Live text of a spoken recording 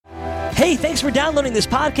Hey, thanks for downloading this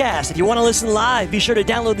podcast. If you want to listen live, be sure to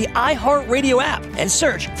download the iHeartRadio app and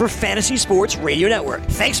search for Fantasy Sports Radio Network.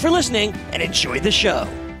 Thanks for listening and enjoy the show.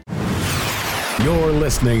 You're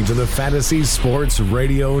listening to the Fantasy Sports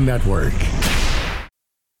Radio Network.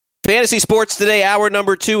 Fantasy Sports Today, hour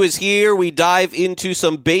number 2 is here. We dive into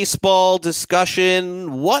some baseball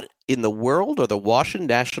discussion. What in the world are the Washington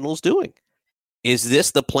Nationals doing? Is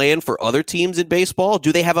this the plan for other teams in baseball?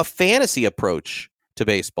 Do they have a fantasy approach to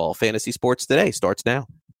baseball? Fantasy Sports Today starts now.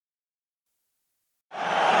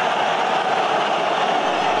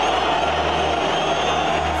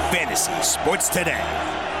 Fantasy Sports Today.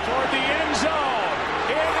 Toward the end zone.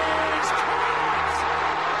 It is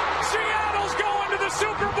caught! Seattle's going to the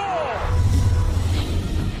Super Bowl!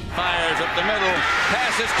 Fires up the middle.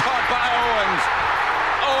 Pass is caught by Owens.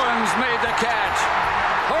 Owens made the catch.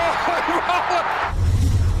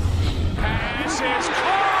 Pass is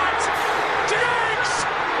caught! Diggs!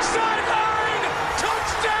 Sideline!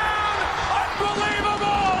 Touchdown!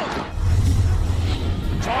 Unbelievable!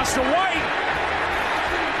 Toss to White.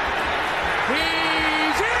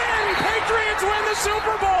 He's in! Patriots win the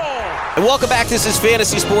Super Bowl! And welcome back. This is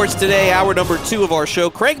Fantasy Sports Today, hour number 2 of our show.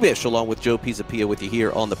 Craig Bish along with Joe Pisapia with you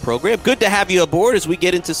here on the program. Good to have you aboard as we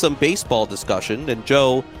get into some baseball discussion. And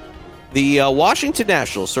Joe, the Washington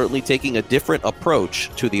Nationals certainly taking a different approach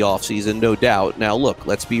to the offseason, no doubt. Now, look,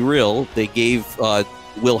 let's be real. They gave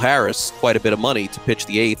Will Harris quite a bit of money to pitch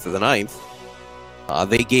the 8th or the 9th.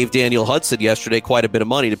 They gave Daniel Hudson yesterday quite a bit of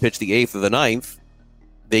money to pitch the 8th or the 9th.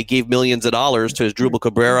 They gave millions of dollars to Asdrubal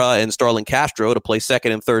Cabrera and Starlin Castro to play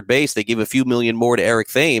second and third base. They gave a few million more to Eric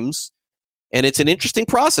Thames. And it's an interesting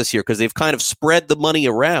process here because they've kind of spread the money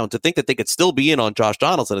around. To think that they could still be in on Josh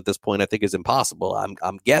Donaldson at this point, I think is impossible.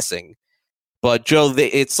 I'm guessing. But Joe,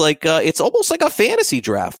 it's like it's almost like a fantasy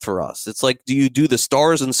draft for us. It's like, do you do the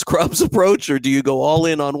stars and scrubs approach or do you go all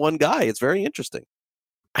in on one guy? It's very interesting.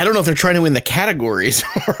 I don't know if they're trying to win the categories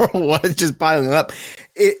or what, just piling up.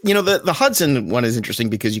 The Hudson one is interesting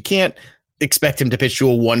because you can't expect him to pitch to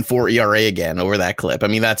a 1.4 ERA again over that clip. I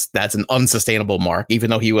mean, that's an unsustainable mark, even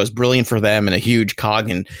though he was brilliant for them and a huge cog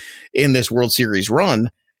in this World Series run.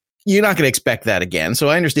 You're not going to expect that again. So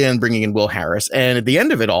I understand bringing in Will Harris. And at the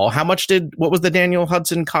end of it all, what was the Daniel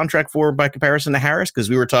Hudson contract for by comparison to Harris? Because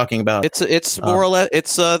we were talking about it's more or less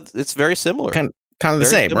it's very similar. Kind of the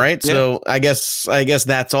same, similar, right? Yeah. So I guess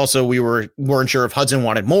that's also weren't sure if Hudson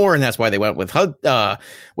wanted more, and that's why they went with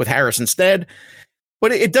Harris instead.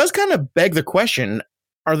 But it does kind of beg the question: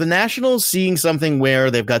 are the Nationals seeing something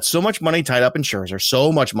where they've got so much money tied up in Scherzer,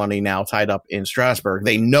 so much money now tied up in Strasburg?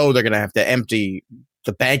 They know they're going to have to empty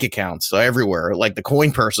the bank accounts everywhere, like the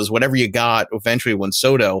coin purses, whatever you got. Eventually, when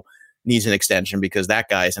Soto needs an extension, because that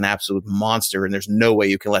guy is an absolute monster, and there's no way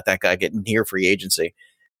you can let that guy get near free agency.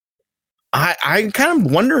 I'm kind of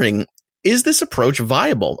wondering, is this approach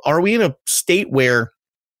viable? Are we in a state where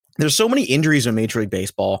there's so many injuries in Major League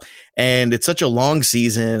Baseball and it's such a long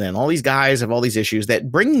season and all these guys have all these issues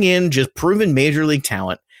that bringing in just proven Major League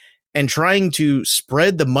talent and trying to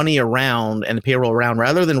spread the money around and the payroll around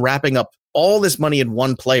rather than wrapping up all this money in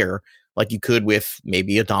one player like you could with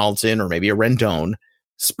maybe a Donaldson or maybe a Rendon,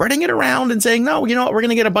 spreading it around and saying, no, you know what, we're going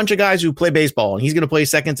to get a bunch of guys who play baseball and he's going to play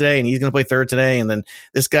second today and he's going to play third today. And then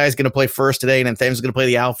this guy's going to play first today. And then Thames is going to play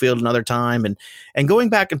the outfield another time and going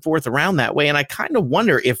back and forth around that way. And I kind of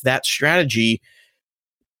wonder if that strategy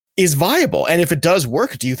is viable. And if it does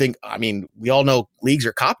work, do you think, I mean, we all know leagues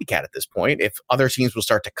are copycat at this point. If other teams will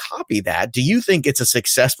start to copy that, do you think it's a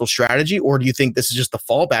successful strategy or do you think this is just the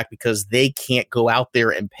fallback because they can't go out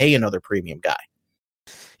there and pay another premium guy?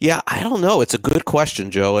 Yeah, I don't know. It's a good question,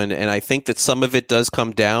 Joe. And I think that some of it does come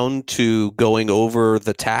down to going over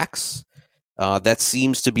the tax. That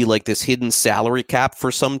seems to be like this hidden salary cap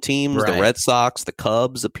for some teams. Right. The Red Sox, the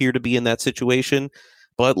Cubs appear to be in that situation.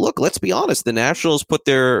 But look, let's be honest. The Nationals put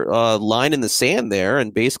their line in the sand there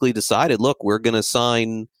and basically decided, look, we're going to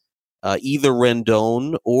sign either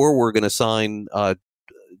Rendon or we're going to sign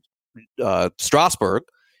Strasburg.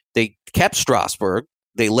 They kept Strasburg.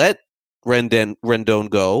 They let Rendon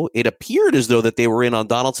go. It appeared as though that they were in on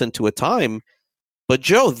Donaldson to a time, but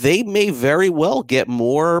Joe, they may very well get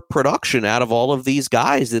more production out of all of these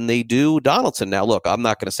guys than they do Donaldson. Now, look, I'm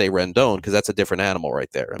not going to say Rendon because that's a different animal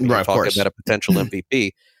right there. I mean, you're talking about a potential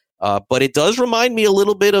MVP, but it does remind me a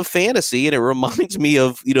little bit of fantasy, and it reminds me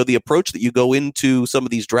of the approach that you go into some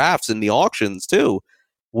of these drafts and the auctions too,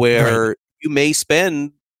 where you may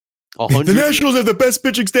spend. The Nationals have the best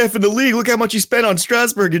pitching staff in the league. Look how much you spent on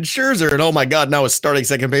Strasburg and Scherzer. And oh my God, now it's starting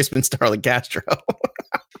second baseman Starlin Castro.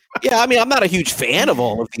 Yeah, I mean, I'm not a huge fan of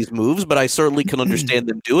all of these moves, but I certainly can understand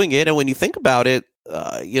them doing it. And when you think about it,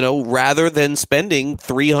 rather than spending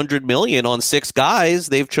 $300 million on 6 guys,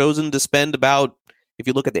 they've chosen to spend about, if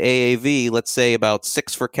you look at the AAV, let's say about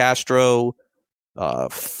 6 for Castro,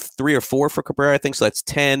 3 or 4 for Cabrera, I think. So that's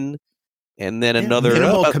 10. And then another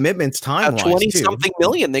minimal commitments time 20-something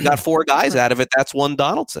million. They got 4 guys out of it. That's one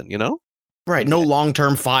Donaldson, Right. No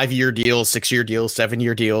long-term 5-year deals, 6-year deals,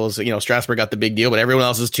 7-year deals. Strasburg got the big deal, but everyone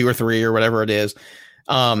else is 2 or 3 or whatever it is.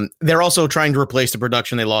 They're also trying to replace the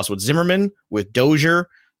production they lost with Zimmerman, with Dozier.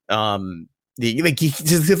 The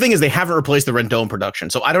thing is, they haven't replaced the Rendon production.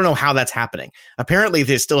 So I don't know how that's happening. Apparently,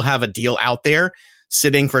 they still have a deal out there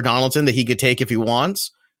sitting for Donaldson that he could take if he wants,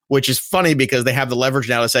 which is funny because they have the leverage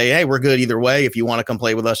now to say, hey, we're good either way. If you want to come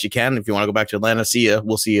play with us, you can. If you want to go back to Atlanta, see you.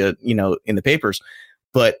 We'll see you, in the papers.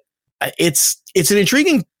 But it's an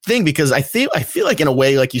intriguing thing because I feel like in a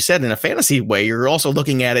way, like you said, in a fantasy way, you're also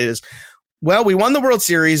looking at it as, well, we won the World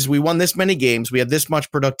Series. We won this many games. We have this much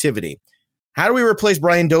productivity. How do we replace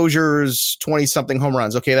Brian Dozier's 20-something home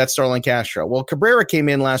runs? Okay, that's Starlin Castro. Well, Cabrera came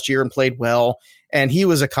in last year and played well, and he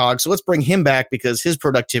was a cog. So let's bring him back because his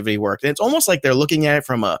productivity worked. And it's almost like they're looking at it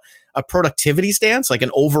from a productivity stance, like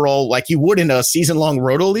an overall, like you would in a season-long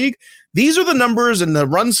roto league. These are the numbers and the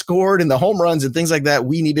runs scored and the home runs and things like that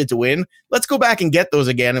we needed to win. Let's go back and get those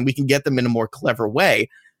again, and we can get them in a more clever way.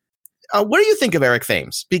 What do you think of Eric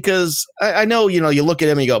Thames? Because I know, you look at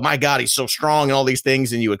him and you go, my God, he's so strong and all these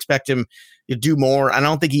things, and you expect him to do more. I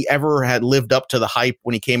don't think he ever had lived up to the hype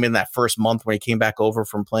when he came in that first month, when he came back over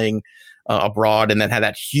from playing abroad and then had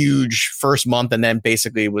that huge first month and then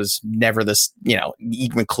basically was never this,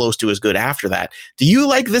 even close to as good after that. Do you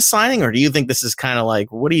like this signing, or do you think this is kind of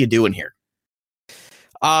like, what are you doing here?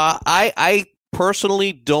 I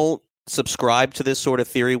personally don't subscribe to this sort of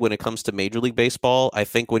theory when it comes to Major League Baseball. I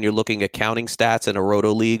think when you're looking at counting stats in a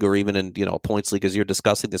roto league or even in a points league as you're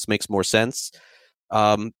discussing, this makes more sense.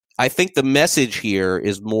 I think the message here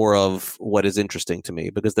is more of what is interesting to me,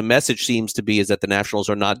 because the message seems to be is that the Nationals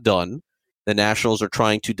are not done. The Nationals are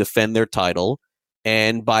trying to defend their title,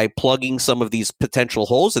 and by plugging some of these potential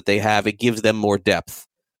holes that they have, it gives them more depth.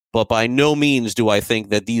 But by no means do I think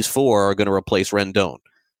that these 4 are going to replace Rendon.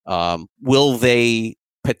 Will they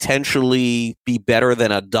potentially be better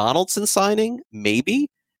than a Donaldson signing? Maybe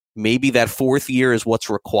that 4th year is what's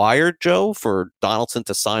required, Joe, for Donaldson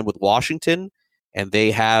to sign with Washington, and they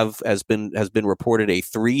has been reported a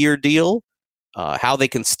 3-year deal. How they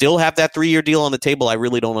can still have that 3-year deal on the table, I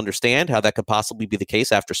really don't understand how that could possibly be the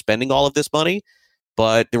case after spending all of this money.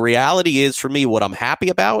 But the reality is, for me, what I'm happy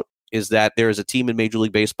about is that there is a team in Major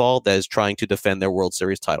League Baseball that is trying to defend their World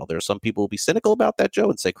Series title. There are some people who will be cynical about that, Joe,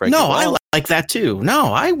 and say, Craig. No, I like that too.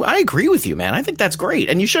 No, I agree with you, man. I think that's great.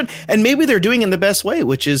 And you should. And maybe they're doing it in the best way,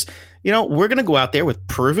 which is, we're going to go out there with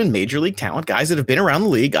proven Major League talent, guys that have been around the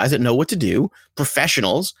league, guys that know what to do,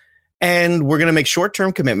 professionals. And we're going to make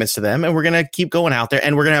short-term commitments to them. And we're going to keep going out there.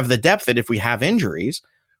 And we're going to have the depth that if we have injuries,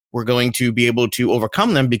 we're going to be able to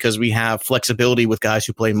overcome them because we have flexibility with guys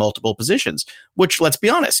who play multiple positions, which, let's be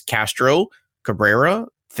honest, Castro, Cabrera,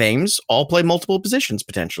 Thames all play multiple positions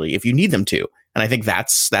potentially if you need them to. And I think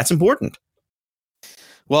that's important.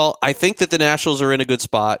 Well, I think that the Nationals are in a good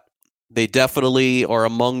spot. They definitely are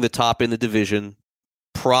among the top in the division.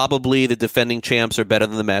 Probably the defending champs are better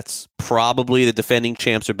than the Mets. Probably the defending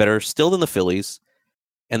champs are better still than the Phillies.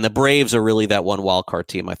 And the Braves are really that one wild card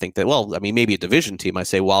team. I think that, maybe a division team. I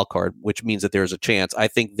say wild card, which means that there's a chance. I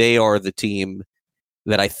think they are the team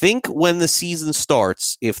that I think when the season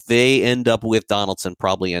starts, if they end up with Donaldson,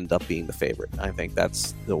 probably end up being the favorite. I think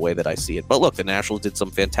that's the way that I see it. But look, the Nationals did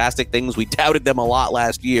some fantastic things. We doubted them a lot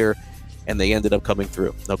last year, and they ended up coming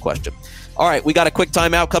through. No question. All right, we got a quick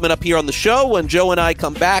timeout coming up here on the show. When Joe and I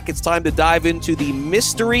come back, it's time to dive into the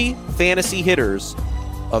mystery fantasy hitters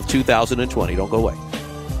of 2020. Don't go away.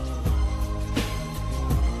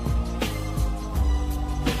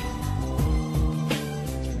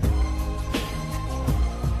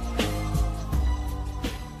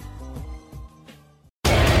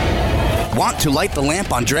 Want to light the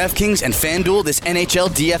lamp on DraftKings and FanDuel this NHL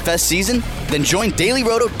DFS season? Then join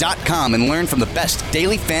DailyRoto.com and learn from the best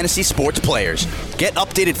daily fantasy sports players. Get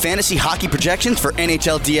updated fantasy hockey projections for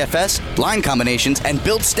NHL DFS, line combinations, and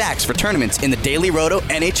build stacks for tournaments in the Daily Roto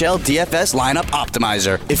NHL DFS Lineup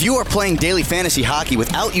Optimizer. If you are playing daily fantasy hockey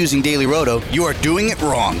without using Daily Roto, you are doing it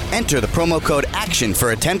wrong. Enter the promo code ACTION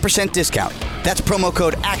for a 10% discount. That's promo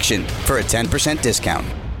code ACTION for a 10% discount.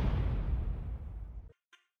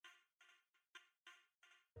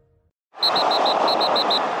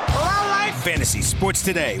 Fantasy Sports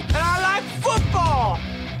Today. And I like football.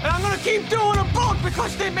 And I'm going to keep doing them both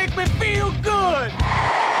because they make me feel good.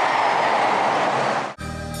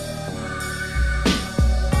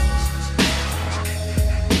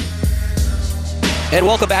 And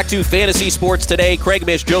welcome back to Fantasy Sports Today. Craig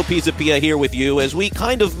Mish, Joe Pisapia here with you as we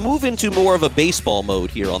kind of move into more of a baseball mode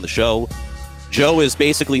here on the show. Joe is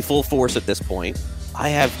basically full force at this point. I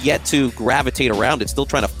have yet to gravitate around it, still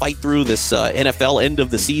trying to fight through this NFL end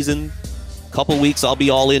of the season. Couple weeks I'll be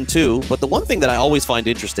all in too. But the one thing that I always find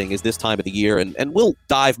interesting is this time of the year, and we'll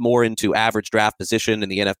dive more into average draft position in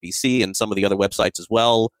the NFBC and some of the other websites as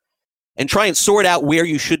well, and try and sort out where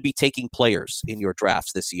you should be taking players in your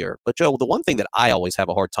drafts this year. But Joe, the one thing that I always have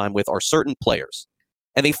a hard time with are certain players.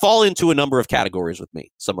 And they fall into a number of categories with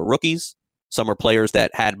me. Some are rookies. Some are players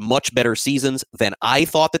that had much better seasons than I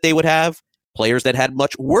thought that they would have. Players that had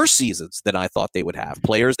much worse seasons than I thought they would have.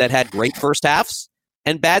 Players that had great first halves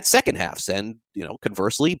and bad second halves. And,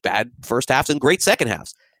 conversely, bad first halves and great second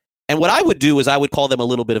halves. And what I would do is I would call them a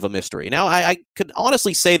little bit of a mystery. Now, I could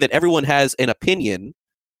honestly say that everyone has an opinion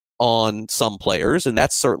on some players, and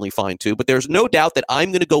that's certainly fine too. But there's no doubt that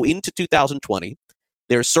I'm going to go into 2020.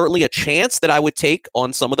 There's certainly a chance that I would take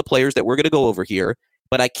on some of the players that we're going to go over here,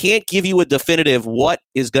 but I can't give you a definitive what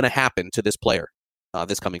is going to happen to this player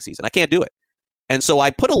this coming season. I can't do it. And so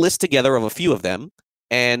I put a list together of a few of them,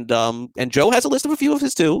 and Joe has a list of a few of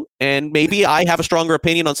his too, and maybe I have a stronger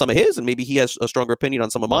opinion on some of his, and maybe he has a stronger opinion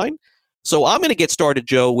on some of mine. So I'm going to get started,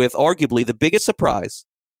 Joe, with arguably the biggest surprise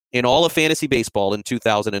in all of fantasy baseball in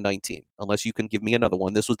 2019, unless you can give me another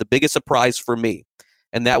one. This was the biggest surprise for me,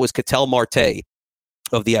 and that was Ketel Marte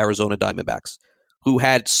of the Arizona Diamondbacks, who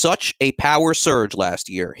had such a power surge last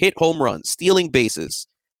year, hit home runs, stealing bases,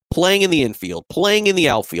 playing in the infield, playing in the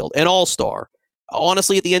outfield, an all-star.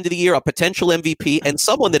 Honestly, at the end of the year, a potential MVP, and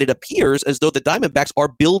someone that it appears as though the Diamondbacks are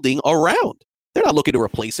building around. They're not looking to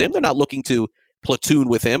replace him. They're not looking to platoon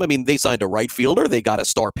with him. I mean, they signed a right fielder. They got a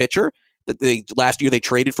star pitcher. Last year they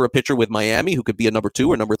traded for a pitcher with Miami who could be a number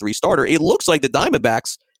 2 or number 3 starter. It looks like the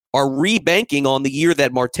Diamondbacks are rebanking on the year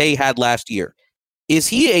that Marte had last year. Is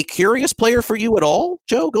he a curious player for you at all,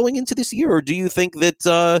 Joe, going into this year? Or do you think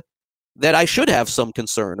that that I should have some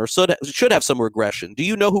concern or should have some regression? Do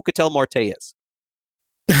you know who Ketel Marte is?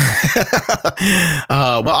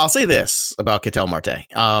 Well, I'll say this about Ketel Marte.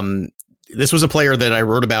 This was a player that I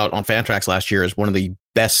wrote about on Fantrax last year as one of the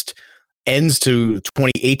best ends to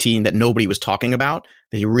 2018 that nobody was talking about,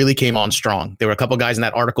 that he really came on strong. There were a couple guys in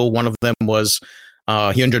that article. One of them was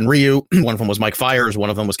Hyunjin Ryu. One of them was Mike Fiers.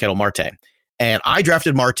 One of them was Ketel Marte. And I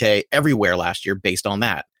drafted Marte everywhere last year based on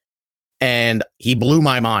that. And he blew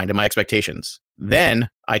my mind and my expectations. Then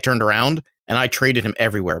I turned around and I traded him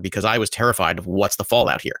everywhere because I was terrified of what's the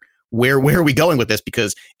fallout here. Where are we going with this?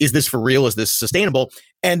 Because is this for real? Is this sustainable?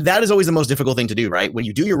 And that is always the most difficult thing to do, right? When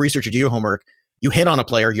you do your research, you do your homework, you hit on a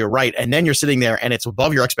player, you're right, and then you're sitting there and it's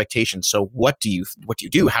above your expectations. So what do you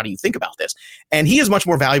do? How do you think about this? And he is much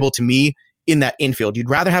more valuable to me in that infield. You'd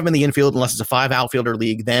rather have him in the infield unless it's a 5 outfielder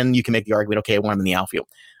league. Then you can make the argument, okay, I want him in the outfield.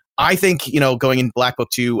 I think, going in Black Book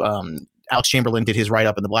too, Alex Chamberlain did his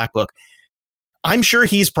write-up in the Black Book. I'm sure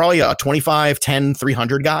he's probably a 25, 10,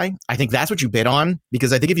 300 guy. I think that's what you bid on,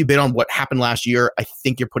 because I think if you bid on what happened last year, I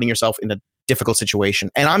think you're putting yourself in a difficult situation.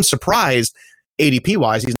 And I'm surprised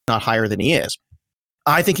ADP-wise, he's not higher than he is.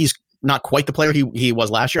 I think he's not quite the player he was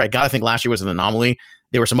last year. I got to think last year was an anomaly.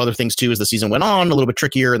 There were some other things too as the season went on, a little bit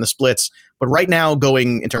trickier in the splits. But right now,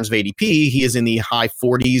 going in terms of ADP, he is in the high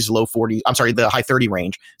 40s, low 40s. I'm sorry, the high 30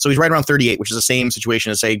 range. So he's right around 38, which is the same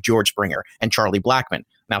situation as, say, George Springer and Charlie Blackmon.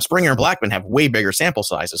 Now, Springer and Blackmon have way bigger sample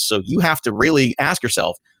sizes. So you have to really ask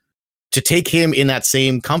yourself, to take him in that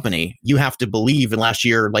same company, you have to believe in last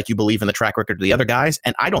year like you believe in the track record of the other guys.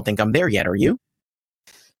 And I don't think I'm there yet. Are you?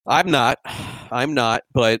 I'm not.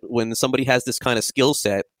 But when somebody has this kind of skill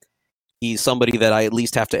set, he's somebody that I at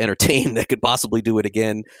least have to entertain that could possibly do it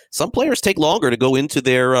again. Some players take longer to go into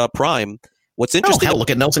their prime. What's interesting? Look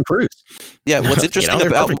at Nelson Cruz. Yeah, what's interesting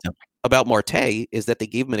about Marte is that they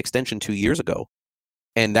gave him an extension 2 years ago,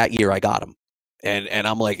 and that year I got him. And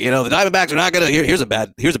I'm like, the Diamondbacks are not going to. Here's a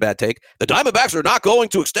bad take. The Diamondbacks are not going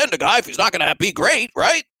to extend a guy if he's not going to be great,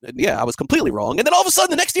 right? And yeah, I was completely wrong. And then all of a sudden,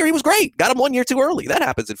 the next year he was great. Got him 1 year too early. That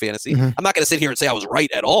happens in fantasy. Mm-hmm. I'm not going to sit here and say I was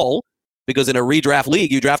right at all, because in a redraft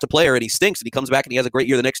league, you draft a player and he stinks and he comes back and he has a great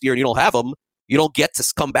year the next year and you don't have him. You don't get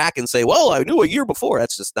to come back and say, well, I knew a year before.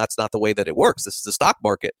 That's not the way that it works. This is the stock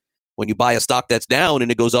market. When you buy a stock that's down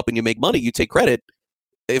and it goes up and you make money, you take credit.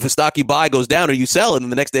 If a stock you buy goes down or you sell and then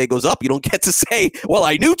the next day it goes up, you don't get to say, well,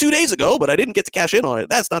 I knew 2 days ago, but I didn't get to cash in on it.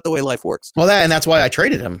 That's not the way life works. Well, that's why I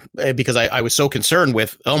traded him, because I was so concerned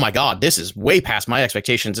with, oh my God, this is way past my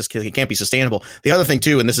expectations. This can't be sustainable. The other thing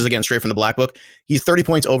too, and this is again straight from the Black Book, he's 30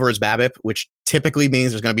 points over his BABIP, which typically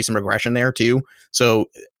means there's going to be some regression there too. So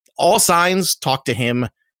all signs talk to him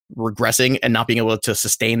regressing and not being able to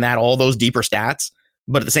sustain that, all those deeper stats.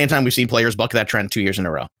 But at the same time, we've seen players buck that trend 2 years in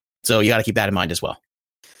a row. So you got to keep that in mind as well.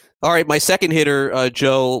 All right, my second hitter,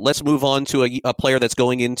 Joe, let's move on to a player that's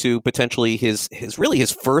going into potentially his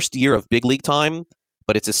first year of big league time,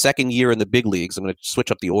 but it's his second year in the big leagues. I'm going to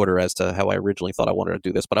switch up the order as to how I originally thought I wanted to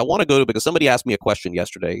do this, but I want to go to, because somebody asked me a question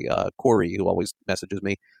yesterday, Corey, who always messages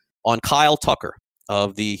me, on Kyle Tucker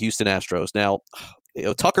of the Houston Astros. Now,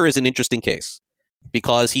 Tucker is an interesting case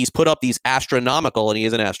because he's put up these astronomical, and he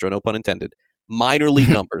is an Astro, no pun intended, minor league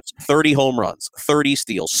numbers, 30 home runs, 30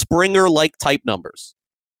 steals, Springer-like type numbers.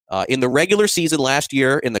 In the regular season last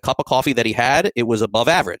year, in the cup of coffee that he had, it was above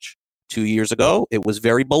average. 2 years ago, it was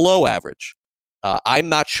very below average. I'm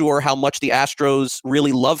not sure how much the Astros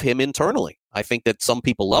really love him internally. I think that some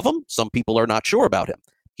people love him. Some people are not sure about him.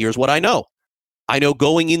 Here's what I know. I know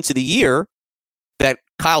going into the year that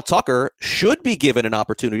Kyle Tucker should be given an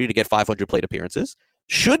opportunity to get 500 plate appearances,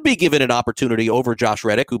 should be given an opportunity over Josh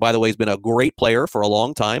Reddick, who, by the way, has been a great player for a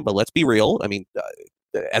long time. But let's be real. I mean,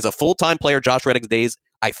 as a full-time player, Josh Reddick's days,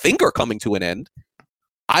 I think, are coming to an end.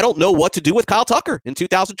 I don't know what to do with Kyle Tucker in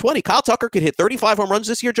 2020. Kyle Tucker could hit 35 home runs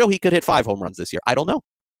this year, Joe. He could hit 5 home runs this year. I don't know.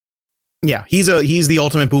 Yeah, he's the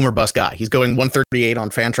ultimate boomer bust guy. He's going 138 on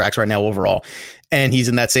Fantrax right now overall. And he's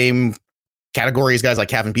in that same category as guys like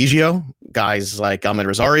Kevin Biggio, guys like Ahmed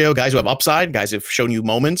Rosario, guys who have upside, guys who have shown you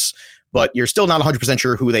moments, but you're still not 100%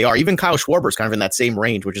 sure who they are. Even Kyle Schwarber's kind of in that same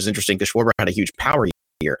range, which is interesting because Schwarber had a huge power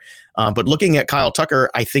year. But looking at Kyle Tucker,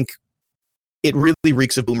 I think it really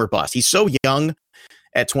reeks of boomer bust. He's so young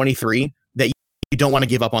at 23 that you don't want to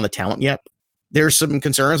give up on the talent yet. There's some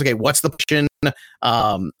concerns. Okay, what's the position?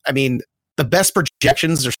 I mean, the best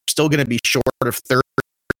projections are still going to be short of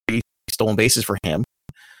 30 stolen bases for him.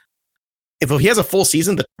 If he has a full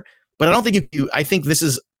season, but I don't think I think this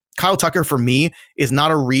is Kyle Tucker for me is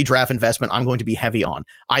not a redraft investment I'm going to be heavy on.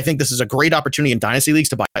 I think this is a great opportunity in dynasty leagues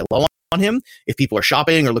to buy low on him. If people are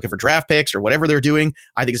shopping or looking for draft picks or whatever they're doing,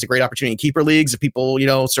 I think it's a great opportunity in keeper leagues. If people,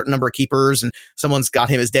 a certain number of keepers and someone's got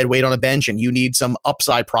him as dead weight on a bench and you need some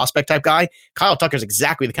upside prospect type guy, Kyle Tucker is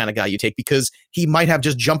exactly the kind of guy you take because he might have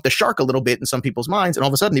just jumped the shark a little bit in some people's minds. And all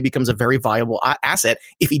of a sudden he becomes a very viable asset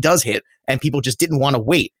if he does hit and people just didn't want to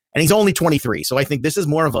wait. And he's only 23. So I think this is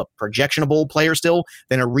more of a projectionable player still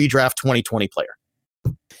than a redraft 2020 player.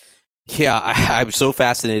 Yeah, I'm so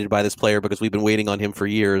fascinated by this player because we've been waiting on him for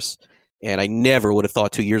years. And I never would have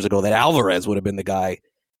thought 2 years ago that Alvarez would have been the guy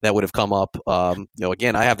that would have come up.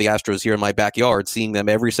 Again, I have the Astros here in my backyard, seeing them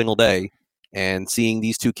every single day and seeing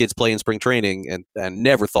these two kids play in spring training and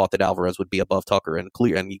never thought that Alvarez would be above Tucker. And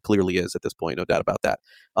he clearly is at this point. No doubt about that.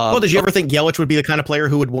 Did you ever think Yelich would be the kind of player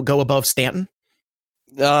who would go above Stanton?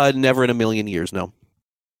 Never in a million years. No.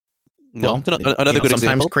 Well, another good sometimes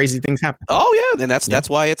example. Crazy things happen. Oh yeah, and that's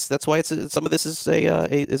why it's some of this is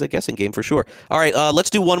a guessing game for sure. All right, let's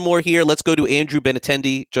do one more here. Let's go to Andrew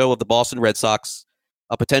Benintendi, Joe, of the Boston Red Sox,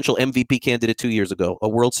 a potential MVP candidate 2 years ago, a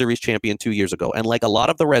World Series champion 2 years ago, and like a lot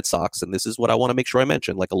of the Red Sox, and this is what I want to make sure I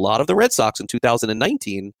mention, like a lot of the Red Sox in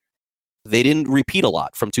 2019, they didn't repeat a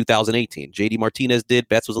lot from 2018. JD Martinez did.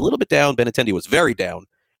 Betts was a little bit down. Benintendi was very down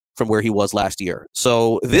from where he was last year.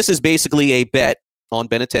 So this is basically a bet on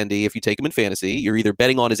Benintendi. If you take him in fantasy, you're either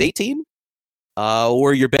betting on his 18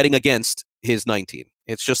 or you're betting against his 19.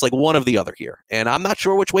 It's just like one of the other here. And I'm not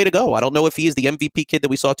sure which way to go. I don't know if he is the MVP kid that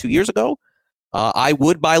we saw 2 years ago. I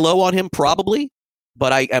would buy low on him probably,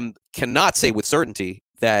 but I cannot say with certainty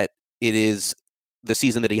that it is the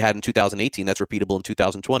season that he had in 2018 that's repeatable in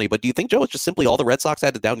 2020. But do you think, Joe, it's just simply all the Red Sox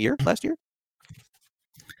had a down year last year?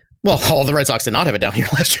 Well, all the Red Sox did not have it down here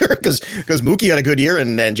last year because Mookie had a good year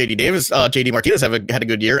and JD Martinez had a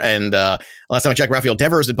good year. And last time I checked, Rafael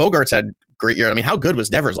Devers and Bogarts had a great year. I mean, how good was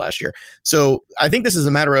Devers last year? So I think this is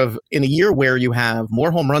a matter of in a year where you have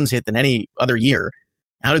more home runs hit than any other year,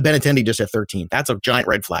 how did Benintendi just hit 13? That's a giant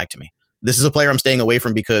red flag to me. This is a player I'm staying away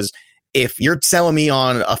from because if you're selling me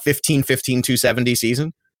on a 15-15, 270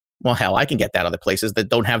 season, well, hell, I can get that other places that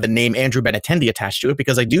don't have the name Andrew Benintendi attached to it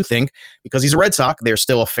because I do think because he's a Red Sox, there's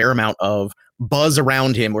still a fair amount of buzz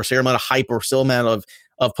around him or a fair amount of hype or still amount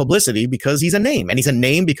of publicity because he's a name. And he's a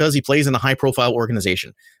name because he plays in a high-profile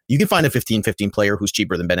organization. You can find a 15-15 player who's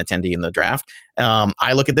cheaper than Benintendi in the draft.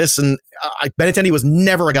 I look at this, and Benintendi was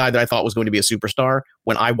never a guy that I thought was going to be a superstar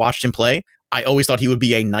when I watched him play. I always thought he would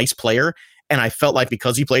be a nice player. And I felt like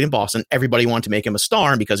because he played in Boston, everybody wanted to make him a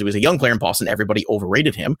star. And because he was a young player in Boston, everybody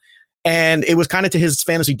overrated him. And it was kind of to his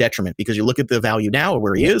fantasy detriment because you look at the value now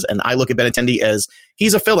where he is, and I look at Benintendi as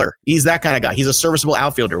he's a filler. He's that kind of guy. He's a serviceable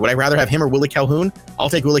outfielder. Would I rather have him or Willie Calhoun? I'll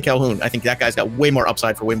take Willie Calhoun. I think that guy's got way more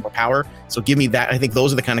upside for way more power. So give me that. I think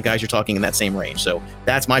those are the kind of guys you're talking in that same range. So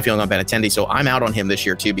that's my feeling on Benintendi. So I'm out on him this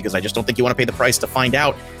year too because I just don't think you want to pay the price to find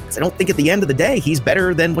out. Because I don't think at the end of the day he's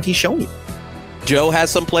better than what he's shown you. Joe has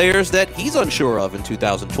some players that he's unsure of in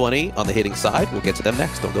 2020 on the hitting side. We'll get to them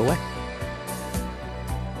next. Don't go away.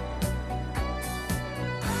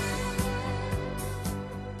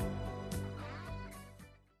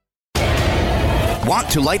 Want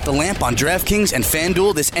to light the lamp on DraftKings and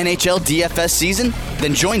FanDuel this NHL DFS season?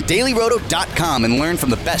 Then join DailyRoto.com and learn from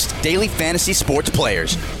the best daily fantasy sports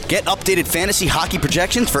players. Get updated fantasy hockey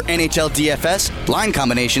projections for NHL DFS, line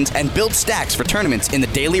combinations, and build stacks for tournaments in the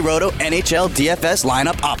Daily Roto NHL DFS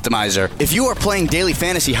Lineup Optimizer. If you are playing daily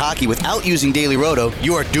fantasy hockey without using Daily Roto,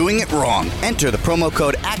 you are doing it wrong. Enter the promo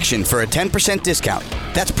code ACTION for a 10% discount.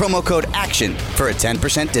 That's promo code ACTION for a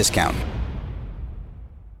 10% discount.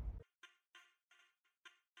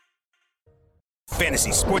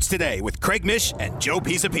 Fantasy Sports Today with Craig Mish and Joe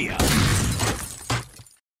Pisapia.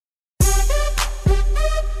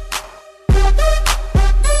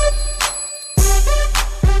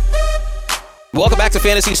 Welcome back to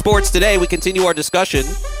Fantasy Sports Today. We continue our discussion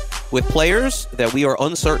with players that we are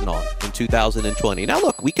uncertain on in 2020. Now,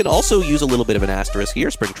 look, we can also use a little bit of an asterisk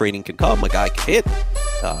here. Spring training can come. A guy can hit.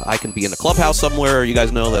 I can be in the clubhouse somewhere. You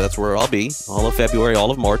guys know that's where I'll be. All of February,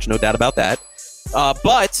 all of March. No doubt about that.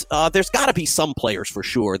 But there's got to be some players for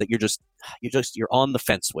sure that you're on the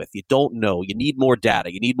fence with. You don't know. You need more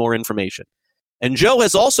data. You need more information. And Joe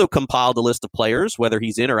has also compiled a list of players. Whether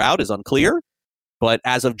he's in or out is unclear. But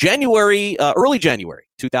as of January, early January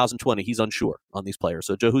 2020, he's unsure on these players.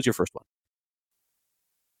 So, Joe, who's your first one?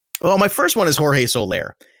 Well, my first one is Jorge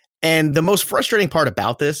Soler. And the most frustrating part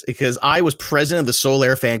about this, because I was president of the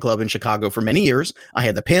Soler fan club in Chicago for many years. I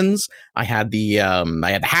had the pins, I had the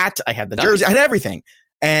hat, I had the jersey, I had everything.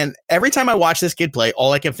 And every time I watched this kid play,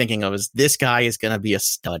 all I kept thinking of is this guy is going to be a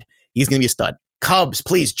stud. He's going to be a stud. Cubs,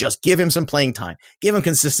 please just give him some playing time. Give him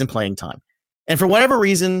consistent playing time. And for whatever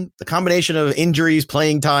reason, the combination of injuries,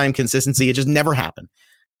 playing time, consistency, it just never happened.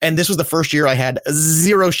 And this was the first year I had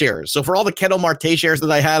 0 shares. So for all the Ketel Marte shares that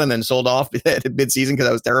I had and then sold off at midseason because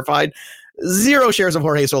I was terrified, 0 shares of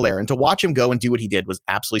Jorge Soler. And to watch him go and do what he did was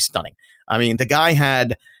absolutely stunning. I mean, the guy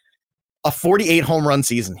had a 48 home run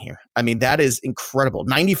season here. I mean, that is incredible.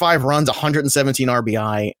 95 runs, 117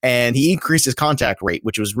 RBI, and he increased his contact rate,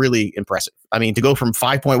 which was really impressive. I mean, to go from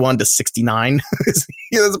 5.1 to 69,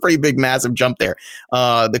 that's a pretty big, massive jump there.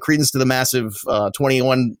 The credence to the massive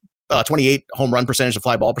 28 home run percentage, the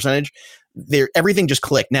fly ball percentage, everything just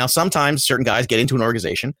clicked. Now, sometimes certain guys get into an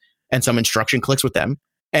organization and some instruction clicks with them.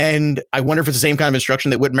 And I wonder if it's the same kind of instruction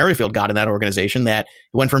that Whit Merrifield got in that organization, that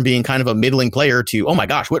went from being kind of a middling player to, oh my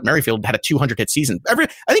gosh, Whit Merrifield had a 200 hit season. I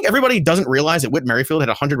think everybody doesn't realize that Whit Merrifield had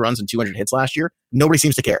 100 runs and 200 hits last year. Nobody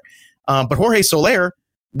seems to care. But Jorge Soler,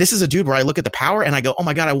 this is a dude where I look at the power and I go, oh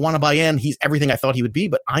my God, I want to buy in. He's everything I thought he would be,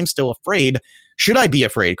 but I'm still afraid. Should I be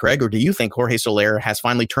afraid, Craig? Or do you think Jorge Soler has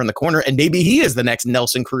finally turned the corner and maybe he is the next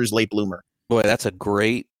Nelson Cruz late bloomer? Boy, that's a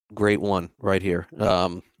great one right here.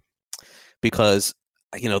 Because,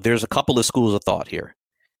 there's a couple of schools of thought here.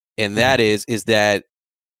 And that is that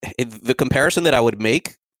the comparison that I would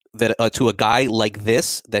make that to a guy like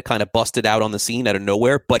this that kind of busted out on the scene out of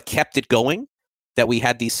nowhere, but kept it going, that we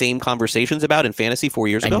had these same conversations about in fantasy 4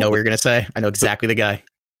 years ago. I know what you're going to say. I know exactly the guy.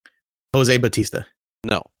 Jose Bautista.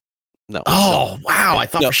 No. Oh, wow. I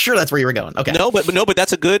thought for sure that's where you were going. Okay. No, but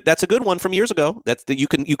that's a good one from years ago. You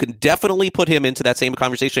can definitely put him into that same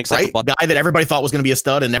conversation. Right? Guy that everybody thought was going to be a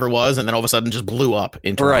stud and never was, and then all of a sudden just blew up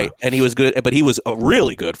into right. And he was good, but he was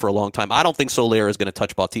really good for a long time. I don't think Soler is going to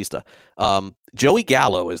touch Bautista. Joey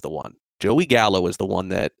Gallo is the one. Joey Gallo is the one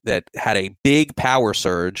that had a big power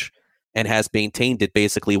surge and has maintained it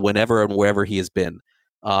basically whenever and wherever he has been.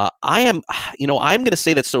 I'm going to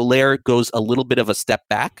say that Soler goes a little bit of a step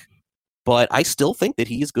back, but I still think that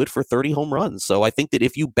he is good for 30 home runs. So I think that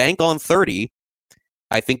if you bank on 30,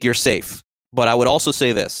 I think you're safe. But I would also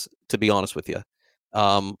say this, to be honest with you.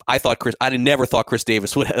 I never thought Chris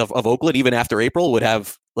Davis of Oakland, even after April, would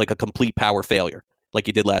have like a complete power failure like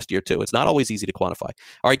he did last year too. It's not always easy to quantify.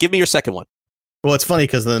 All right, give me your second one. Well, it's funny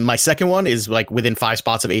because my second one is like within 5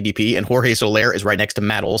 spots of ADP, and Jorge Soler is right next to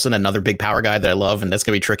Matt Olson, another big power guy that I love, and that's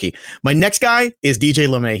going to be tricky. My next guy is DJ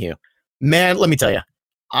LeMahieu. Man, let me tell you,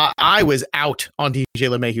 I was out on DJ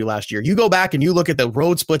LeMahieu last year. You go back and you look at the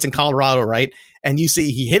road splits in Colorado, right? And you see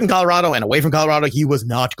he hit in Colorado and away from Colorado, he was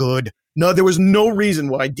not good. No, there was no reason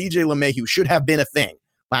why DJ LeMahieu should have been a thing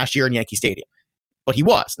last year in Yankee Stadium. but he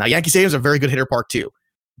was. Now, Yankee Stadium's a very good hitter park too.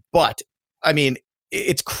 But, I mean,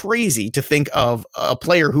 it's crazy to think of a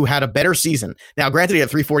player who had a better season. Now, granted, he had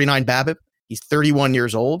 349 BABIP. He's 31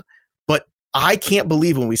 years old. But I can't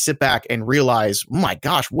believe when we sit back and realize, oh my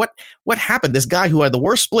gosh, what happened? This guy who had the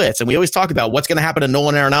worst splits, and we always talk about what's going to happen to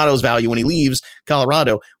Nolan Arenado's value when he leaves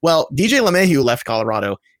Colorado. Well, DJ LeMahieu left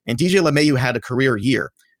Colorado, and DJ LeMahieu had a career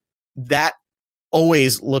year. That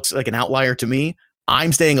always looks like an outlier to me.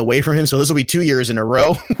 I'm staying away from him, so this will be 2 years in a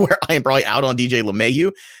row where I am probably out on DJ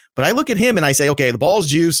LeMahieu. But I look at him and I say, okay, the ball's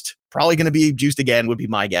juiced, probably going to be juiced again, would be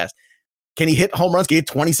my guess. Can he hit home runs? Can he hit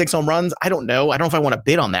 26 home runs? I don't know. I don't know if I want to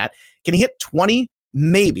bid on that. Can he hit 20?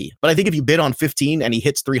 Maybe. But I think if you bid on 15 and he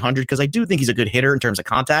hits 300, because I do think he's a good hitter in terms of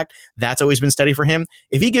contact, that's always been steady for him.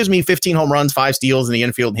 If he gives me 15 home runs, 5 steals in the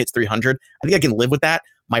infield and hits 300, I think I can live with that.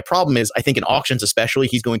 My problem is I think in auctions especially,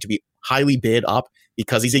 he's going to be highly bid up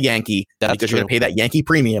because he's a Yankee, because you're going to pay that Yankee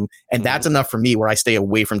premium. And that's enough for me where I stay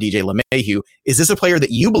away from DJ LeMahieu. Is this a player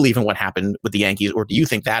that you believe in what happened with the Yankees, or do you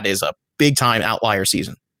think that is a big-time outlier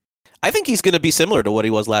season? I think he's going to be similar to what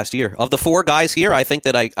he was last year. Of the 4 guys here, I think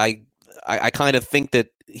that I kind of think that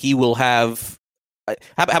he will have.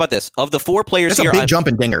 How about this? Of the 4 players That's here, a big jump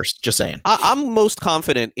in dingers. Just saying. I'm most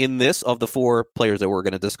confident in this of the 4 players that we're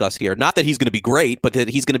going to discuss here. Not that he's going to be great, but that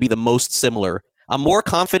he's going to be the most similar. I'm more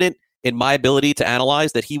confident in my ability to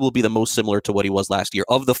analyze that he will be the most similar to what he was last year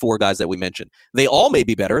of the 4 guys that we mentioned. They all may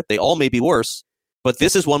be better. They all may be worse. But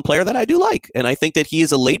this is one player that I do like, and I think that he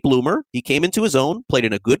is a late bloomer. He came into his own, played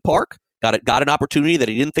in a good park, got an opportunity that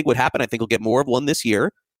he didn't think would happen. I think he'll get more of one this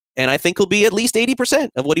year, and I think he'll be at least 80%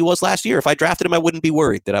 of what he was last year. If I drafted him, I wouldn't be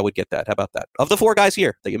worried that I would get that. How about that? Of the 4 guys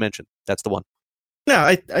here that you mentioned, that's the one. No,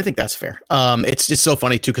 I think that's fair. It's just so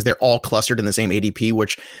funny, too, because they're all clustered in the same ADP,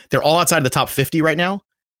 which they're all outside of the top 50 right now.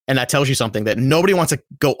 And that tells you something, that nobody wants to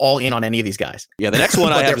go all in on any of these guys. Yeah, the next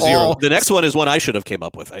one I have 0. The next one is one I should have came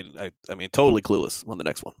up with. I mean, totally clueless on the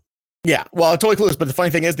next one. Yeah, well, totally clueless. But the funny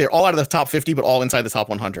thing is, they're all out of the top 50, but all inside the top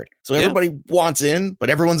 100. So everybody wants in, but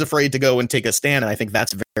everyone's afraid to go and take a stand. And I think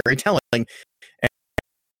that's very telling.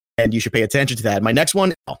 And you should pay attention to that. My next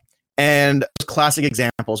one, and classic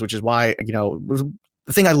examples, which is why, the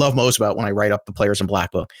thing I love most about when I write up the players in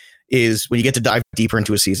Black Book is when you get to dive deeper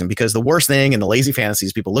into a season, because the worst thing in the lazy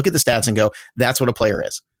fantasies, people look at the stats and go, that's what a player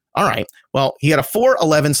is. All right. Well, he had a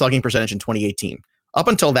 .411 slugging percentage in 2018. Up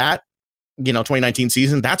until that, 2019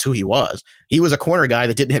 season, that's who he was. He was a corner guy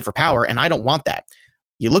that didn't hit for power, and I don't want that.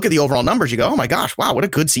 You look at the overall numbers, you go, oh my gosh, wow, what a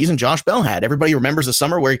good season Josh Bell had. Everybody remembers the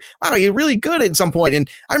summer where, he's really good at some point. And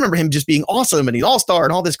I remember him just being awesome and he's all-star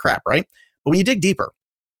and all this crap, right? But when you dig deeper,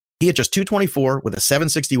 he had just 224 with a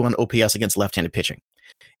 761 OPS against left-handed pitching.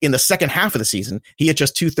 In the second half of the season, he had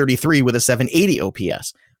just 233 with a 780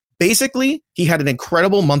 OPS. Basically, he had an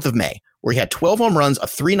incredible month of May where he had 12 home runs, a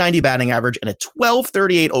 390 batting average, and a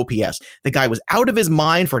 1238 OPS. The guy was out of his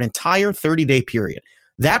mind for an entire 30-day period.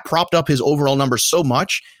 That propped up his overall numbers so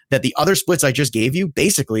much that the other splits I just gave you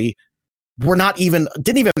basically didn't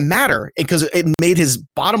even matter, because it made his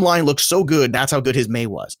bottom line look so good. That's how good his May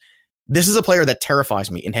was. This is a player that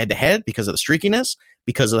terrifies me in head-to-head because of the streakiness,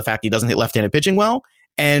 because of the fact he doesn't hit left-handed pitching well,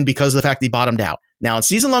 and because of the fact that he bottomed out. Now, in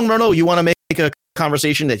season-long run, you want to make a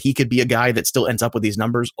conversation that he could be a guy that still ends up with these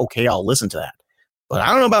numbers. Okay, I'll listen to that. But I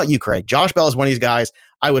don't know about you, Craig. Josh Bell is one of these guys.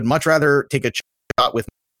 I would much rather take a shot with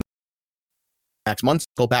next month,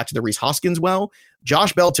 go back to the Rhys Hoskins well.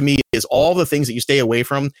 Josh Bell, to me, is all the things that you stay away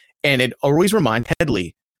from, and it always reminds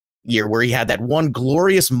Headley year where he had that one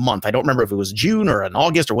glorious month. I don't remember if it was June or in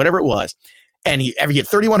August or whatever it was. And he had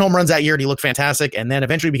 31 home runs that year, and he looked fantastic. And then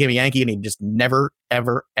eventually became a Yankee, and he just never,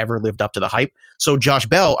 ever, ever lived up to the hype. So, Josh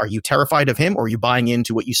Bell, are you terrified of him, or are you buying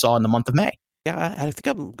into what you saw in the month of May? Yeah, I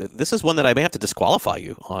think this is one that I may have to disqualify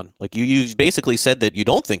you on. Like you basically said that you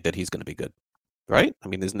don't think that he's going to be good, right? I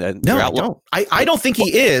mean, isn't that no? I don't think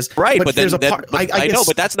he is. Right, but there's a part. I know,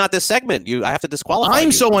 but that's not this segment. I have to disqualify.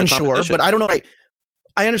 I'm so unsure, but I don't know.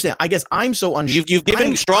 I understand. I guess I'm so unsure. You've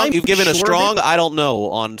given a strong I don't know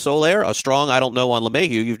on Soler, a strong I don't know on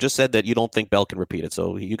LeMahieu. You've just said that you don't think Bell can repeat it.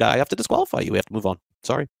 So I have to disqualify you. We have to move on.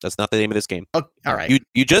 Sorry. That's not the name of this game. Okay, all right.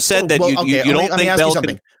 You just said that you don't think Bell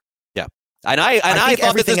can. Yeah. And I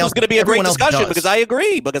thought that this was going to be a great discussion because I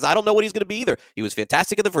agree, because I don't know what he's going to be either. He was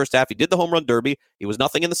fantastic in the first half. He did the home run derby. He was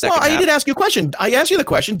nothing in the second half. I did ask you a question. I asked you the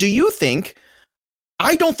question. Do you think,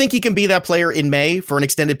 I don't think he can be that player in May for an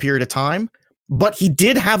extended period of time, but he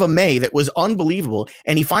did have a May that was unbelievable,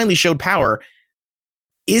 and he finally showed power.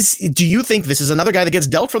 Do you think this is another guy that gets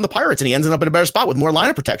dealt from the Pirates and he ends up in a better spot with more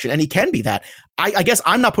lineup protection? And he can be that. I guess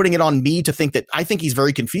I'm not putting it on me to think that. I think he's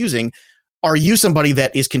very confusing. Are you somebody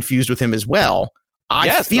that is confused with him as well?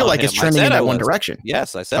 I feel like it's trending in that one direction.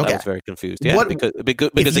 Yes, I said I was very confused. Yeah, What,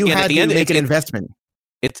 because you again, had at the to end, make an investment.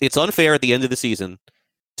 It's unfair at the end of the season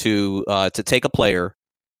to take a player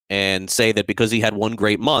and say that because he had one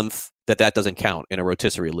great month that doesn't count in a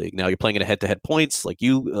rotisserie league. Now you're playing in a head-to-head points like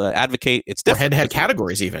you advocate. It's different. Or head-to-head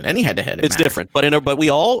categories, even any head-to-head. It's different, but we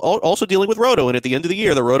all also dealing with roto, and at the end of the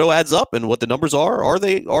year, the roto adds up, and what the numbers are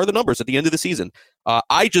the numbers at the end of the season.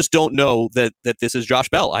 I just don't know that this is Josh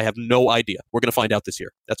Bell. I have no idea. We're going to find out this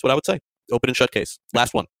year. That's what I would say. Open and shut case.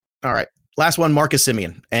 Last one. All right. Last one, Marcus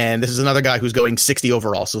Simeon. And this is another guy who's going 60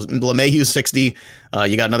 overall. So LeMahieu's 60.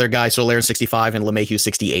 You got another guy, Soler, 65, and LeMahieu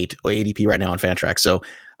 68 ADP right now on Fantrax. So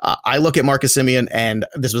I look at Marcus Simeon, and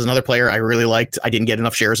this was another player I really liked. I didn't get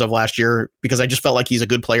enough shares of last year because I just felt like he's a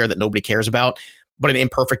good player that nobody cares about, but an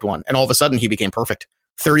imperfect one. And all of a sudden, he became perfect.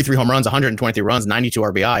 33 home runs, 123 runs, 92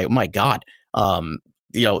 RBI. Oh, my God.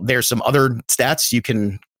 There's some other stats you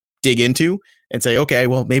can dig into and say, okay,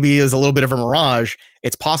 well, maybe it's a little bit of a mirage.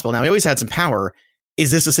 It's possible. Now, he always had some power. Is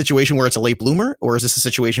this a situation where it's a late bloomer, or is this a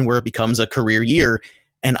situation where it becomes a career year?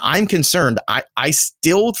 And I'm concerned. I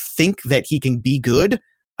still think that he can be good.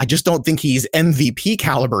 I just don't think he's MVP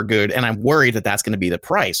caliber good, and I'm worried that that's going to be the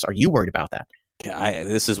price. Are you worried about that? Yeah,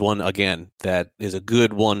 this is one, again, that is a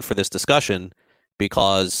good one for this discussion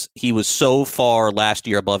because he was so far last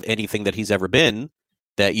year above anything that he's ever been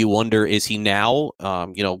that you wonder, is he now,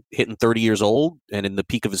 hitting 30 years old and in the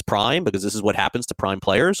peak of his prime, because this is what happens to prime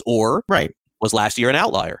players, or was last year an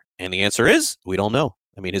outlier? And the answer is, we don't know.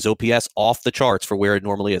 I mean, his OPS off the charts for where it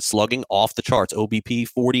normally is. Slugging off the charts. OBP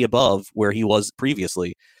 40 above where he was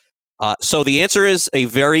previously. So the answer is a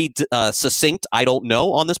very succinct, I don't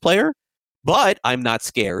know on this player, but I'm not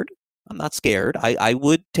scared. I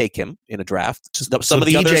would take him in a draft. Some of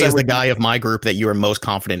the DJ others is the guy of my group that you are most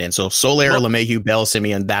confident in. So Soler, LeMahieu, Bell,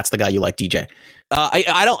 Simeon, that's the guy you like, DJ.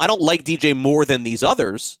 I don't like DJ more than these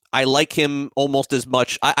others. I like him almost as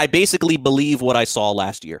much. I basically believe what I saw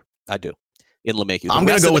last year. I do. In LeMahieu. I'm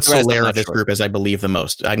going to go with Soler of this group as I believe the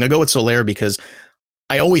most. I'm going to go with Soler because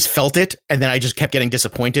I always felt it, and then I just kept getting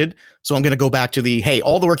disappointed. So I'm going to go back to hey,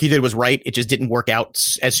 all the work you did was right. It just didn't work out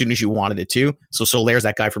as soon as you wanted it to. So Soler's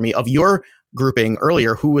that guy for me. Of your grouping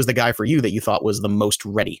earlier, who was the guy for you that you thought was the most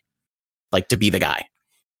ready, like to be the guy?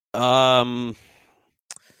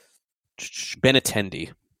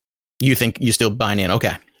 Benintendi. You think you still buying in?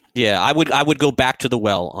 Okay. Yeah, I would go back to the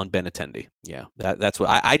well on Benintendi. Yeah, that's what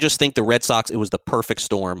I just think the Red Sox, it was the perfect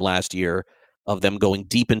storm last year of them going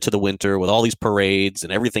deep into the winter with all these parades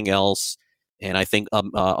and everything else. And I think,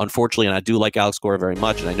 unfortunately, and I do like Alex Cora very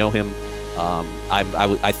much, and I know him,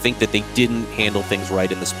 I think that they didn't handle things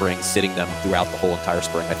right in the spring, sitting them throughout the whole entire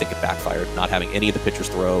spring. I think it backfired, not having any of the pitchers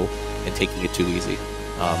throw and taking it too easy.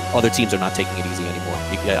 Other teams are not taking it easy anymore.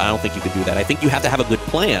 I don't think you could do that. I think you have to have a good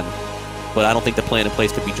plan, but I don't think the plan in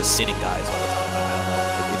place could be just sitting guys all the time.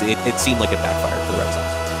 I don't know. It seemed like it backfired for the Red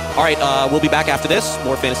Sox. All right, we'll be back after this.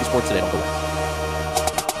 More Fantasy Sports Today. Don't go away.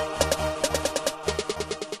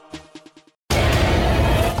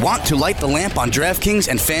 Want to light the lamp on DraftKings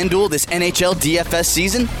and FanDuel this NHL DFS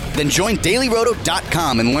season? Then join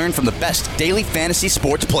DailyRoto.com and learn from the best daily fantasy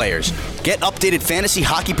sports players. Get updated fantasy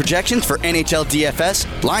hockey projections for NHL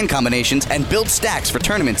DFS, line combinations, and build stacks for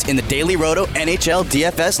tournaments in the Daily Roto NHL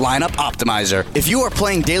DFS Lineup Optimizer. If you are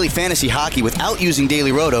playing daily fantasy hockey without using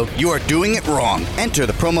Daily Roto, you are doing it wrong. Enter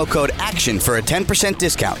the promo code ACTION for a 10%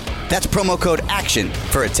 discount. That's promo code ACTION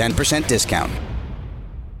for a 10% discount.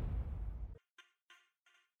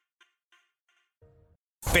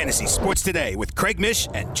 Fantasy Sports Today with Craig Mish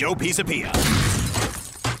and Joe Pisapia.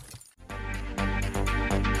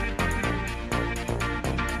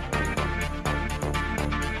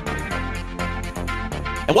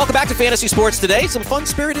 And welcome back to Fantasy Sports Today. Some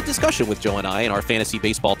fun-spirited discussion with Joe and I in our fantasy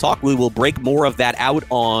baseball talk. We will break more of that out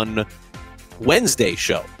on Wednesday's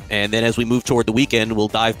show. And then as we move toward the weekend, we'll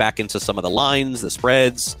dive back into some of the lines, the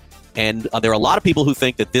spreads. And there are a lot of people who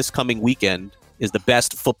think that this coming weekend is the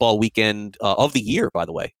best football weekend of the year, by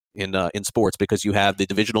the way, in sports, because you have the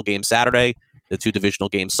divisional game Saturday, the two divisional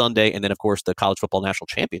games Sunday, and then, of course, the College Football National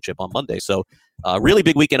Championship on Monday. So really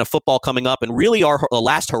big weekend of football coming up, and really our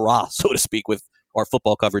last hurrah, so to speak, with our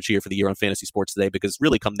football coverage here for the year on Fantasy Sports Today, because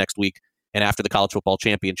really come next week and after the College Football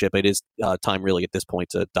Championship, it is time really at this point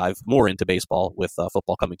to dive more into baseball with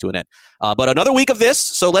football coming to an end. But another week of this,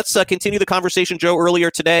 so let's continue the conversation, Joe. Earlier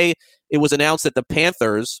today, it was announced that the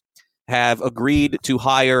Panthers have agreed to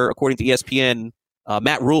hire, according to ESPN,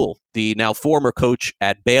 Matt Rule, the now former coach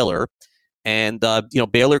at Baylor. And,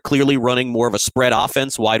 Baylor clearly running more of a spread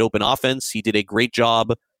offense, wide open offense. He did a great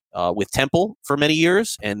job with Temple for many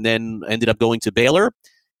years and then ended up going to Baylor.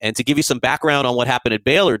 And to give you some background on what happened at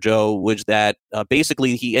Baylor, Joe, was that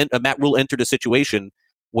basically Matt Rule entered a situation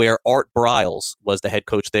where Art Briles was the head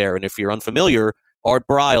coach there. And if you're unfamiliar, Art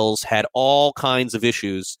Briles had all kinds of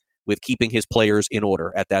issues with keeping his players in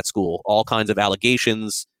order at that school, all kinds of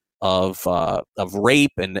allegations of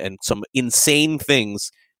rape and some insane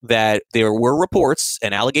things that there were reports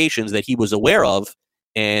and allegations that he was aware of,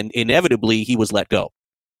 and inevitably he was let go.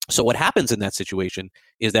 So what happens in that situation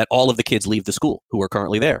is that all of the kids leave the school who are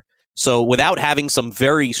currently there. So without having some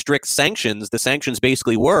very strict sanctions, the sanctions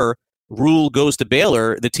basically were Rule goes to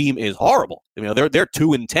Baylor, the team is horrible. You know, they're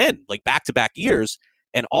 2-10, like back-to-back years.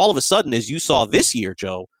 And all of a sudden, as you saw this year,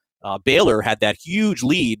 Joe, Baylor had that huge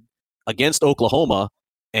lead against Oklahoma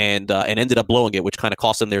and ended up blowing it, which kind of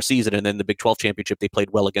cost them their season. And then the Big 12 championship, they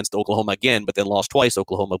played well against Oklahoma again, but then lost twice.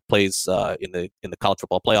 Oklahoma plays in the college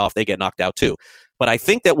football playoff. They get knocked out too. But I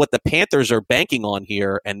think that what the Panthers are banking on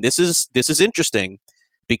here, and this is interesting,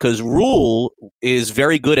 because Rule is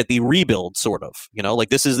very good at the rebuild, sort of. You know, like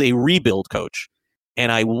this is a rebuild coach. And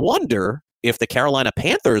I wonder if the Carolina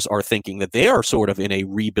Panthers are thinking that they are sort of in a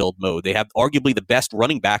rebuild mode. They have arguably the best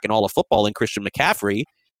running back in all of football in Christian McCaffrey.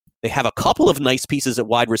 They have a couple of nice pieces at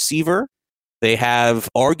wide receiver. They have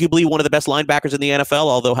arguably one of the best linebackers in the NFL,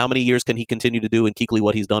 although how many years can he continue to do in Kuechly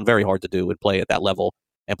what he's done? Very hard to do and play at that level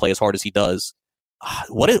and play as hard as he does. I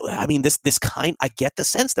get the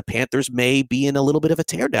sense the Panthers may be in a little bit of a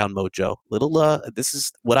teardown mode, Joe. This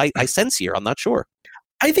is what I sense here. I'm not sure.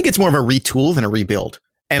 I think it's more of a retool than a rebuild.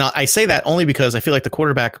 And I say that only because I feel like the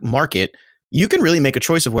quarterback market, you can really make a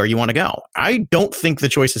choice of where you want to go. I don't think the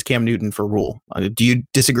choice is Cam Newton for Rule. Do you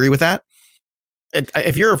disagree with that?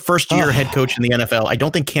 If you're a first-year head coach in the NFL, I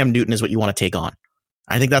don't think Cam Newton is what you want to take on.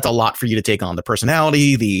 I think that's a lot for you to take on. The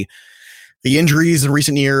personality, the injuries in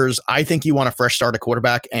recent years. I think you want a fresh start at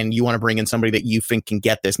quarterback, and you want to bring in somebody that you think can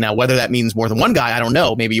get this. Now, whether that means more than one guy, I don't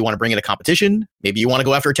know. Maybe you want to bring in a competition. Maybe you want to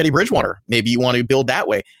go after a Teddy Bridgewater. Maybe you want to build that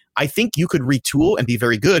way. I think you could retool and be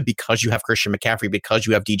very good because you have Christian McCaffrey, because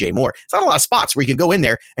you have DJ Moore. It's not a lot of spots where you can go in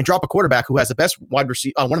there and drop a quarterback who has the best one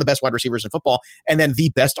of the best wide receivers in football, and then the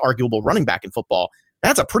best arguable running back in football.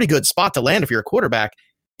 That's a pretty good spot to land if you're a quarterback.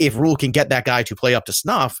 If Rule can get that guy to play up to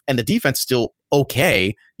snuff and the defense is still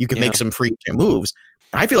okay, you can make some free moves.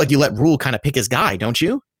 I feel like you let Rule kind of pick his guy, don't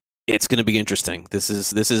you? It's going to be interesting. This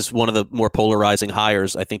is one of the more polarizing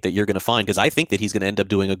hires I think that you're going to find, because I think that he's going to end up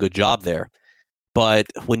doing a good job there. But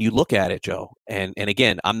when you look at it, Joe, and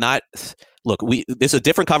again, this is a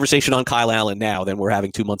different conversation on Kyle Allen now than we're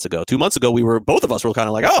having 2 months ago. 2 months ago, both of us were kind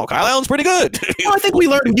of like, oh, Kyle Allen's pretty good. Well, I think we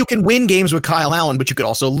learned you can win games with Kyle Allen, but you could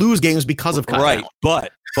also lose games because of Kyle Allen.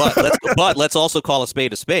 But let's also call a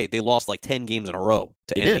spade a spade. They lost like 10 games in a row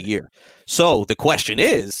to end the year. So the question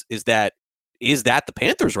is that the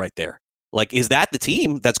Panthers right there? Like, is that the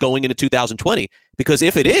team that's going into 2020? Because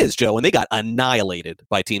if it is, Joe, and they got annihilated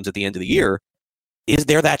by teams at the end of the year, is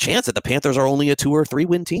there that chance that the Panthers are only a 2 or 3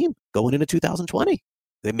 win team going into 2020?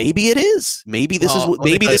 Maybe it is. Maybe this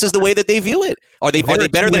is the way that they view it. Are they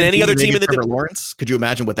better than any other team in the Trevor Lawrence? Could you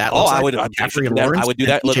imagine what that looks like? I would do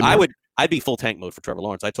that. Look, I'd be full tank mode for Trevor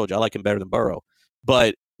Lawrence. I told you I like him better than Burrow.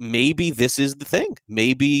 But maybe this is the thing.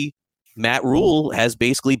 Maybe Matt Rule has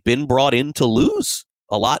basically been brought in to lose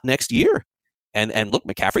a lot next year. And look,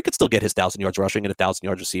 McCaffrey could still get his 1,000 yards rushing and 1,000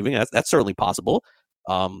 yards receiving. That's certainly possible.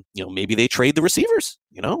 Maybe they trade the receivers,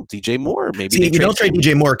 DJ Moore. Maybe you don't trade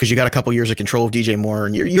DJ Moore because you got a couple years of control of DJ Moore,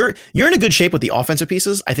 and you're in a good shape with the offensive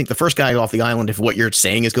pieces. I think the first guy off the island, if what you're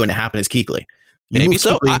saying is going to happen, is Kuechly. Maybe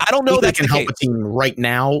so. I don't know that can help a team right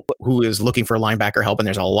now who is looking for linebacker help, and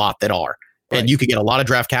there's a lot that are. Right. And you could get a lot of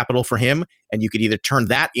draft capital for him, and you could either turn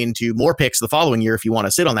that into more picks the following year if you want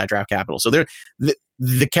to sit on that draft capital. So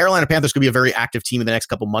the Carolina Panthers could be a very active team in the next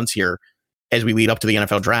couple months here as we lead up to the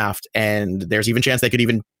NFL draft. And there's even a chance they could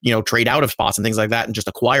even, trade out of spots and things like that and just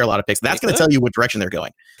acquire a lot of picks. That's going to tell you what direction they're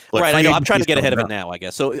going. Look, right. I know. I'm trying to get ahead of it now, I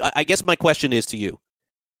guess. So I guess my question is to you.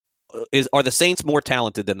 Are the Saints more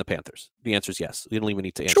talented than the Panthers? The answer is yes. You don't even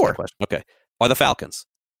need to answer the question. Okay. Are the Falcons?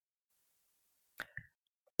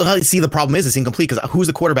 See, the problem is it's incomplete because who's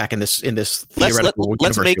the quarterback in this theoretical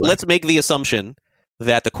let's make the assumption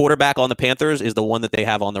that the quarterback on the Panthers is the one that they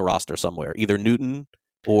have on the roster somewhere, either Newton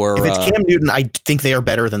or if it's Cam Newton. I think they are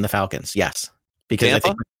better than the Falcons. Yes, because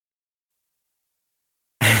Tampa?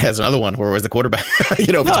 I think that's another one. Where was the quarterback?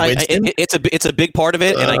 It's a big part of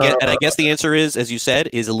it, and I guess the answer is, as you said,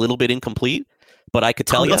 is a little bit incomplete. But I could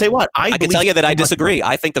tell you. I'll tell you what. I can tell you that I disagree.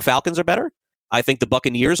 I think the Falcons are better. I think the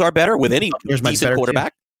Buccaneers are better with any decent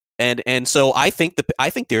quarterback. And so I think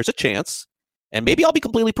there's a chance, and maybe I'll be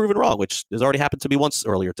completely proven wrong, which has already happened to me once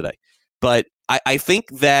earlier today. But I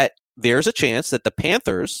think that there's a chance that the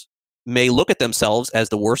Panthers may look at themselves as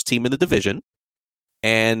the worst team in the division.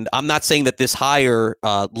 And I'm not saying that this hire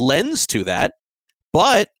lends to that,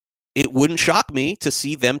 but it wouldn't shock me to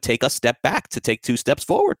see them take a step back, to take 2 steps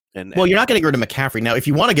forward. Well, you're not getting rid of McCaffrey. Now, if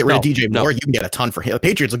you want to get rid of DJ Moore, you can get a ton for him. The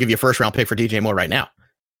Patriots will give you a first-round pick for DJ Moore right now.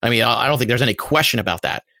 I mean, I don't think there's any question about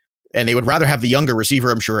that. And they would rather have the younger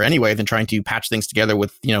receiver, I'm sure, anyway, than trying to patch things together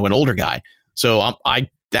with, an older guy. So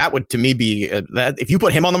that would, to me, be that if you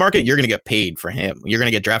put him on the market, you're going to get paid for him. You're going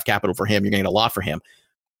to get draft capital for him. You're going to get a lot for him.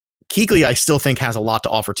 Kuechly, I still think, has a lot to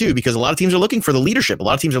offer too, because a lot of teams are looking for the leadership. A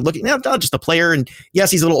lot of teams are looking, not just the player. And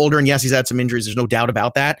yes, he's a little older, and yes, he's had some injuries. There's no doubt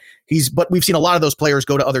about that. But we've seen a lot of those players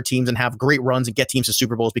go to other teams and have great runs and get teams to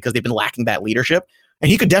Super Bowls because they've been lacking that leadership. And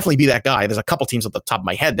he could definitely be that guy. There's a couple teams at the top of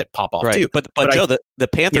my head that pop off too. But Joe, the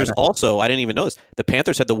Panthers also, I didn't even notice, the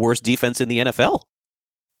Panthers had the worst defense in the NFL.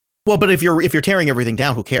 Well, but if you're tearing everything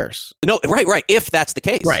down, who cares? No, right. If that's the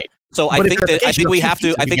case, right. So I think we have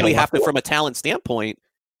to, from a talent standpoint.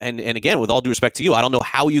 And again, with all due respect to you, I don't know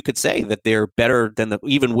how you could say that they're better than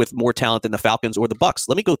even with more talent than the Falcons or the Bucs.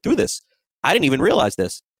 Let me go through this. I didn't even realize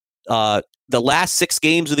this. The last 6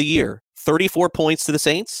 games of the year, 34 points to the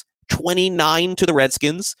Saints, 29 to the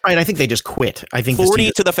Redskins. Right, I think they just quit. I think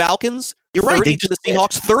 40 to the Falcons. You're right. 30 to the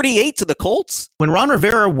Seahawks, 38 to the Colts. When Ron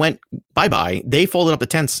Rivera went bye-bye, they folded up the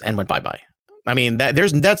tents and went bye-bye. I mean,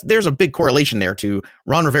 there's a big correlation there to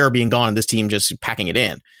Ron Rivera being gone and this team just packing it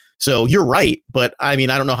in. So you're right, but I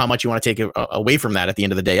mean, I don't know how much you want to take away from that at the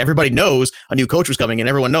end of the day. Everybody knows a new coach was coming in.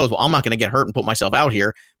 Everyone knows, well, I'm not going to get hurt and put myself out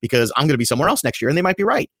here because I'm going to be somewhere else next year. And they might be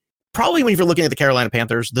right. Probably when you're looking at the Carolina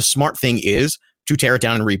Panthers, the smart thing is to tear it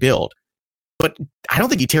down and rebuild. But I don't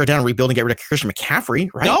think you tear it down and rebuild and get rid of Christian McCaffrey,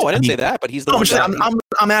 right? No, I didn't say that, but he's the one.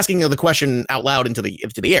 I'm asking the question out loud into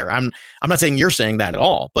the air. I'm not saying you're saying that at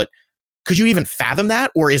all, but could you even fathom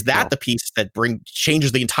that? Or is that the piece that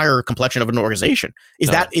changes the entire complexion of an organization? Is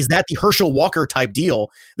that the Herschel Walker type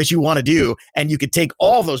deal that you want to do? And you could take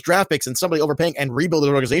all those draft picks and somebody overpaying and rebuild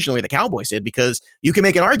an organization the way the Cowboys did, because you can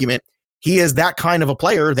make an argument. He is that kind of a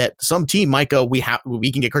player that some team might go, we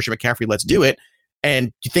can get Christian McCaffrey. Let's do it.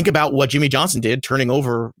 And you think about what Jimmy Johnson did, turning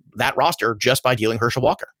over that roster just by dealing Herschel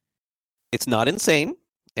Walker. It's not insane,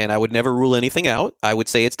 and I would never rule anything out. I would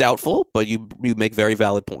say it's doubtful, but you make very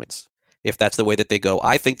valid points if that's the way that they go.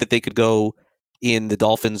 I think that they could go in the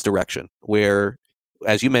Dolphins' direction, where,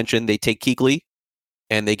 as you mentioned, they take Kuechly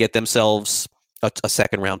and they get themselves a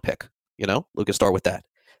second-round pick. We can start with that.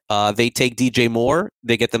 They take DJ Moore,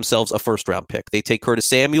 they get themselves a first-round pick. They take Curtis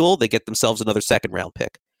Samuel, they get themselves another second-round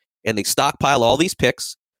pick. And they stockpile all these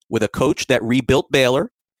picks with a coach that rebuilt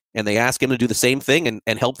Baylor, and they ask him to do the same thing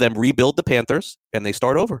and help them rebuild the Panthers, and they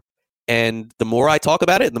start over. And the more I talk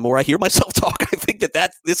about it, and the more I hear myself talk, I think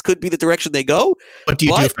that this could be the direction they go. What do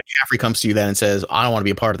you do if McCaffrey comes to you then and says, I don't want to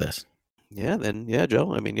be a part of this? Yeah, then,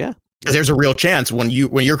 Joe. I mean, yeah. Because there's a real chance when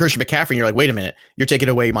you're Christian McCaffrey and you're like, wait a minute, you're taking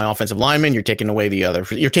away my offensive lineman, you're taking away the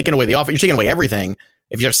offense, you're taking away everything.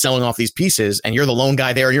 If you're selling off these pieces and you're the lone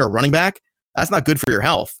guy there and you're a running back, that's not good for your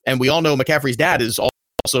health. And we all know McCaffrey's dad is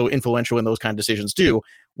also influential in those kind of decisions too,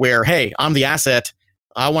 where, hey, I'm the asset.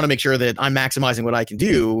 I want to make sure that I'm maximizing what I can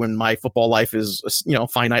do, and my football life is,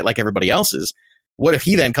 finite like everybody else's. What if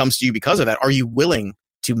he then comes to you because of that? Are you willing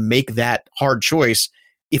to make that hard choice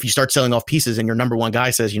if you start selling off pieces and your number one guy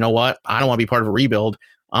says, you know what, I don't want to be part of a rebuild.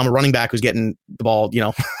 I'm a running back who's getting the ball,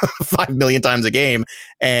 5 million times a game,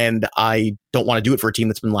 and I don't want to do it for a team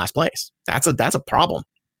that's been last place. That's a problem.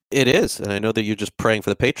 It is, and I know that you're just praying for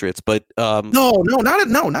the Patriots, but no.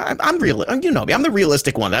 I'm real. You know me. I'm the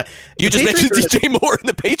realistic one. You just mentioned DJ Moore and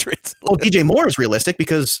the Patriots. Oh, DJ Moore is realistic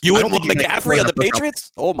because you wouldn't want McCaffrey on the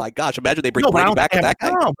Patriots. Oh my gosh! Imagine they bring Brady back to that guy.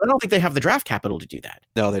 No, I don't think they have the draft capital to do that.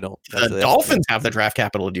 No, they don't. The Dolphins have the draft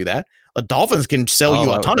capital to do that. The Dolphins can sell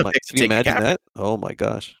you a ton of picks. Can you imagine that? Oh my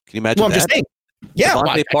gosh! Can you imagine that? I'm just saying. Yeah,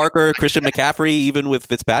 Devontae Parker, Christian McCaffrey, even with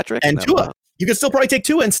Fitzpatrick and Tua. You can still probably take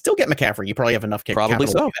Tua and still get McCaffrey. You probably have enough Probably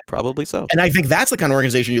capital. so. And I think that's the kind of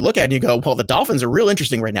organization you look at and you go, well, the Dolphins are real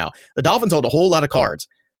interesting right now. The Dolphins hold a whole lot of cards.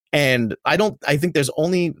 And I think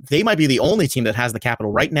they might be the only team that has the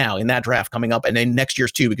capital right now in that draft coming up. And then next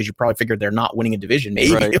year's too, because you probably figured they're not winning a division.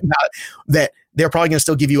 Maybe that they're probably going to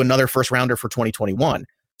still give you another first rounder for 2021.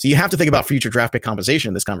 So you have to think about future draft pick compensation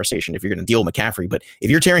in this conversation if you're going to deal with McCaffrey. But if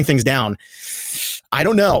you're tearing things down, I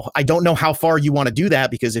don't know. I don't know how far you want to do that,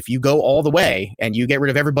 because if you go all the way and you get rid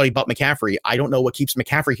of everybody but McCaffrey, I don't know what keeps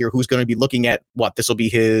McCaffrey here, who's going to be looking at this will be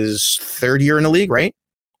his 3rd year in the league, right?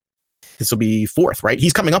 This will be 4th, right?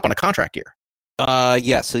 He's coming up on a contract year.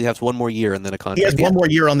 Yes. So he has 1 more year and then a contract. He has 1 more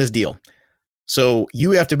year on this deal. So you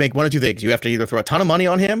have to make one of two things. You have to either throw a ton of money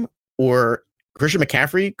on him, or Christian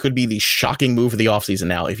McCaffrey could be the shocking move of the offseason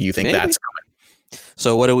now if you think that's coming.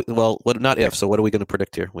 So what not if, so what are we going to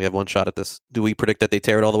predict here? We have one shot at this. Do we predict that they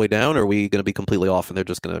tear it all the way down, or are we going to be completely off and they're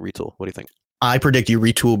just going to retool? What do you think? I predict you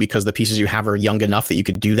retool because the pieces you have are young enough that you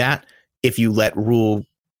could do that if you let Rule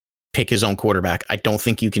pick his own quarterback. I don't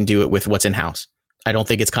think you can do it with what's in-house. I don't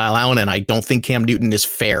think it's Kyle Allen, and I don't think Cam Newton is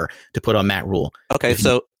fair to put on Matt Rule. Okay,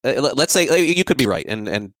 so let's say you could be right,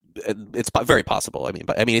 and it's very possible. I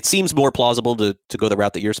mean, it seems more plausible to go the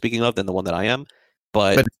route that you're speaking of than the one that I am.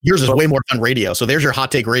 But yours is way more fun radio. So there's your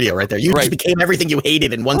hot take radio right there. You just became everything you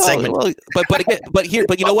hated in one segment. Well, but you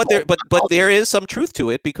know what? There is some truth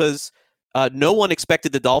to it because no one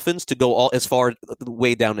expected the Dolphins to go as far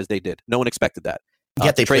way down as they did. No one expected that.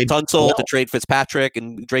 Yet they trade Tunsil, well. to trade Fitzpatrick,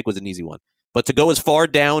 and Drake was an easy one. But to go as far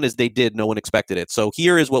down as they did, no one expected it. So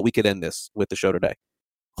here is what we could end this with the show today.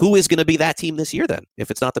 Who is going to be that team this year then, if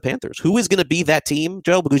it's not the Panthers? Who is going to be that team,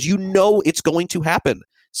 Joe? Because you know it's going to happen.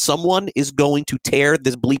 Someone is going to tear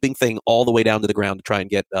this bleeping thing all the way down to the ground to try and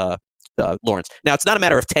get Lawrence. Now, it's not a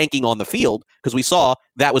matter of tanking on the field, because we saw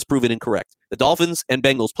that was proven incorrect. The Dolphins and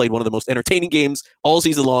Bengals played one of the most entertaining games all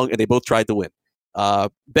season long, and they both tried to win.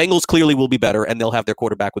 Bengals clearly will be better, and they'll have their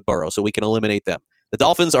quarterback with Burrow, so we can eliminate them. The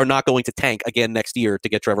Dolphins are not going to tank again next year to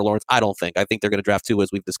get Trevor Lawrence. I don't think. I think they're going to draft 2, as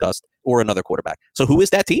we've discussed, or another quarterback. So who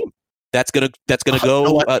is that team that's going to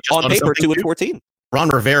go on paper 2-14? Ron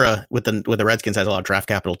Rivera with the Redskins has a lot of draft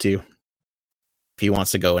capital too. If he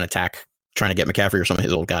wants to go and attack, trying to get McCaffrey or some of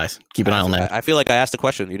his old guys, keep an eye on that. I feel like I asked a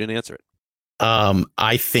question, you didn't answer it.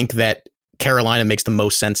 I think that Carolina makes the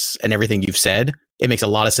most sense in everything you've said. It makes a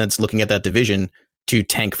lot of sense looking at that division to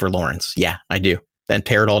tank for Lawrence. Yeah, I do. Then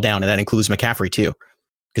tear it all down, and that includes McCaffrey too.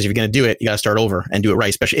 Because if you're going to do it, you got to start over and do it right.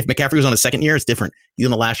 Especially if McCaffrey was on his second year, it's different. He's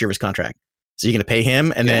in the last year of his contract. So you're going to pay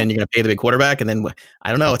him, and then you're going to pay the big quarterback, and then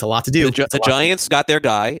I don't know. It's a lot to do. The Giants got their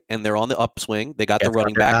guy, and they're on the upswing. They got the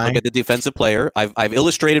running back. They get the defensive player. I've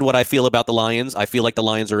illustrated what I feel about the Lions. I feel like the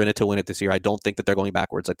Lions are in it to win it this year. I don't think that they're going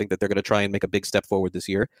backwards. I think that they're going to try and make a big step forward this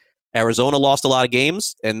year. Arizona lost a lot of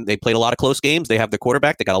games, and they played a lot of close games. They have their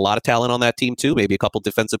quarterback. They got a lot of talent on that team too. Maybe a couple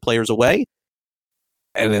defensive players away.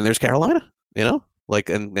 And then there's Carolina. And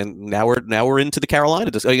now we're into the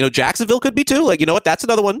Carolina. Jacksonville could be too. That's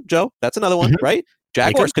another one, Joe. That's another one, right?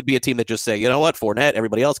 Jaguars could be a team that just say, you know what, Fournette,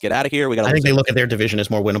 everybody else, get out of here. I think they look at their division as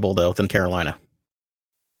more winnable though than Carolina.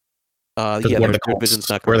 Their division's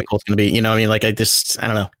not where the Colts going to be. I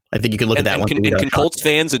don't know. I think you could look at that one. Can Colts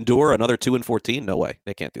fans endure another 2-14? No way.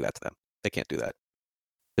 They can't do that to them. They can't do that.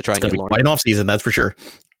 To try and get Lawrence. Quite an off season, that's for sure.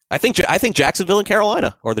 I think Jacksonville and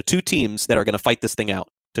Carolina are the two teams that are going to fight this thing out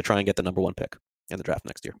to try and get the number 1 pick in the draft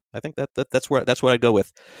next year. I think that's what I'd go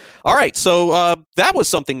with. All right, so that was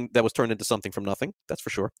something that was turned into something from nothing. That's for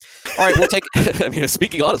sure. All right, we'll take.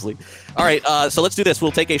 Speaking honestly. All right, so let's do this.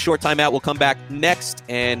 We'll take a short timeout. We'll come back next,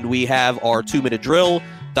 and we have our 2-minute drill.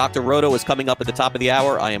 Dr. Roto is coming up at the top of the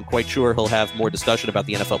hour. I am quite sure he'll have more discussion about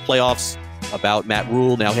the NFL playoffs, about Matt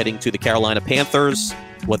Rule now heading to the Carolina Panthers,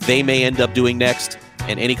 what they may end up doing next,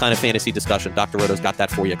 and any kind of fantasy discussion. Dr. Roto's got that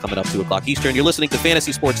for you coming up 2 o'clock Eastern. You're listening to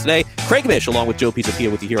Fantasy Sports Today. Craig Mish along with Joe Pisapia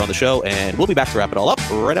with you here on the show, and we'll be back to wrap it all up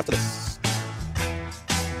right after this.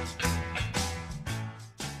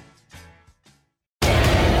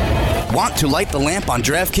 Want to light the lamp on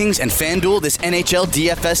DraftKings and FanDuel this NHL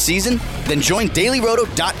DFS season? Then join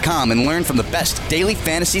DailyRoto.com and learn from the best daily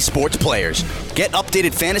fantasy sports players. Get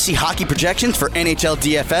updated fantasy hockey projections for NHL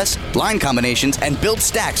DFS, line combinations, and build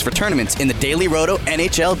stacks for tournaments in the Daily Roto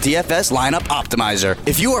NHL DFS Lineup Optimizer.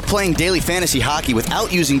 If you are playing daily fantasy hockey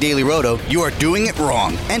without using Daily Roto, you are doing it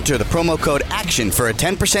wrong. Enter the promo code ACTION for a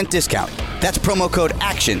 10% discount. That's promo code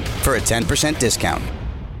ACTION for a 10% discount.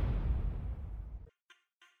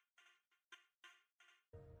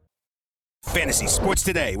 Fantasy Sports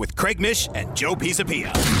Today with Craig Mish and Joe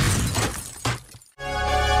Pisapia.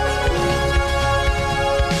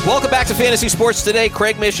 Welcome back to Fantasy Sports Today.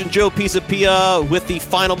 Craig Mish and Joe Pisapia with the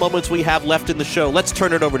final moments we have left in the show. Let's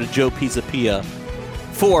turn it over to Joe Pisapia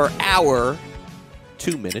for our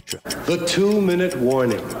 2-minute drill. The 2-minute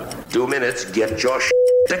warning. 2 minutes, get your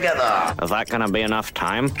together. Is that going to be enough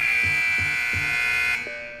time?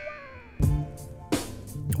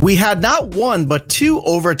 We had not one, but 2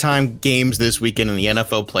 overtime games this weekend in the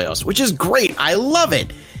NFL playoffs, which is great. I love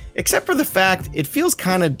it. Except for the fact it feels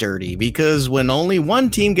kind of dirty because when only one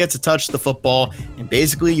team gets to touch the football and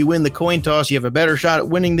basically you win the coin toss, you have a better shot at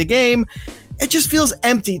winning the game. It just feels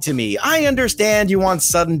empty to me. I understand you want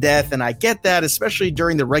sudden death, and I get that, especially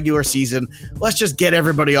during the regular season. Let's just get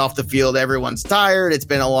everybody off the field. Everyone's tired. It's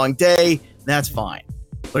been a long day. That's fine.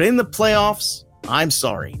 But in the playoffs, I'm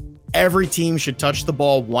sorry. Every team should touch the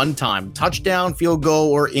ball one time, touchdown, field goal,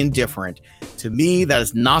 or indifferent. To me, that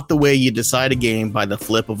is not the way you decide a game by the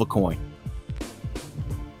flip of a coin.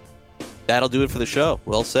 That'll do it for the show.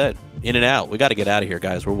 Well said. In and out. We got to get out of here,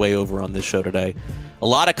 guys. We're way over on this show today. A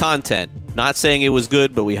lot of content. Not saying it was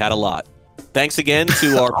good, but we had a lot. Thanks again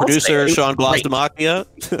to our producer, Sean Glasdemakia.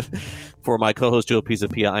 For my co-host, Joe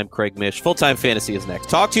Pisapia, I'm Craig Mish. Full-Time Fantasy is next.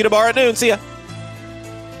 Talk to you tomorrow at noon. See ya.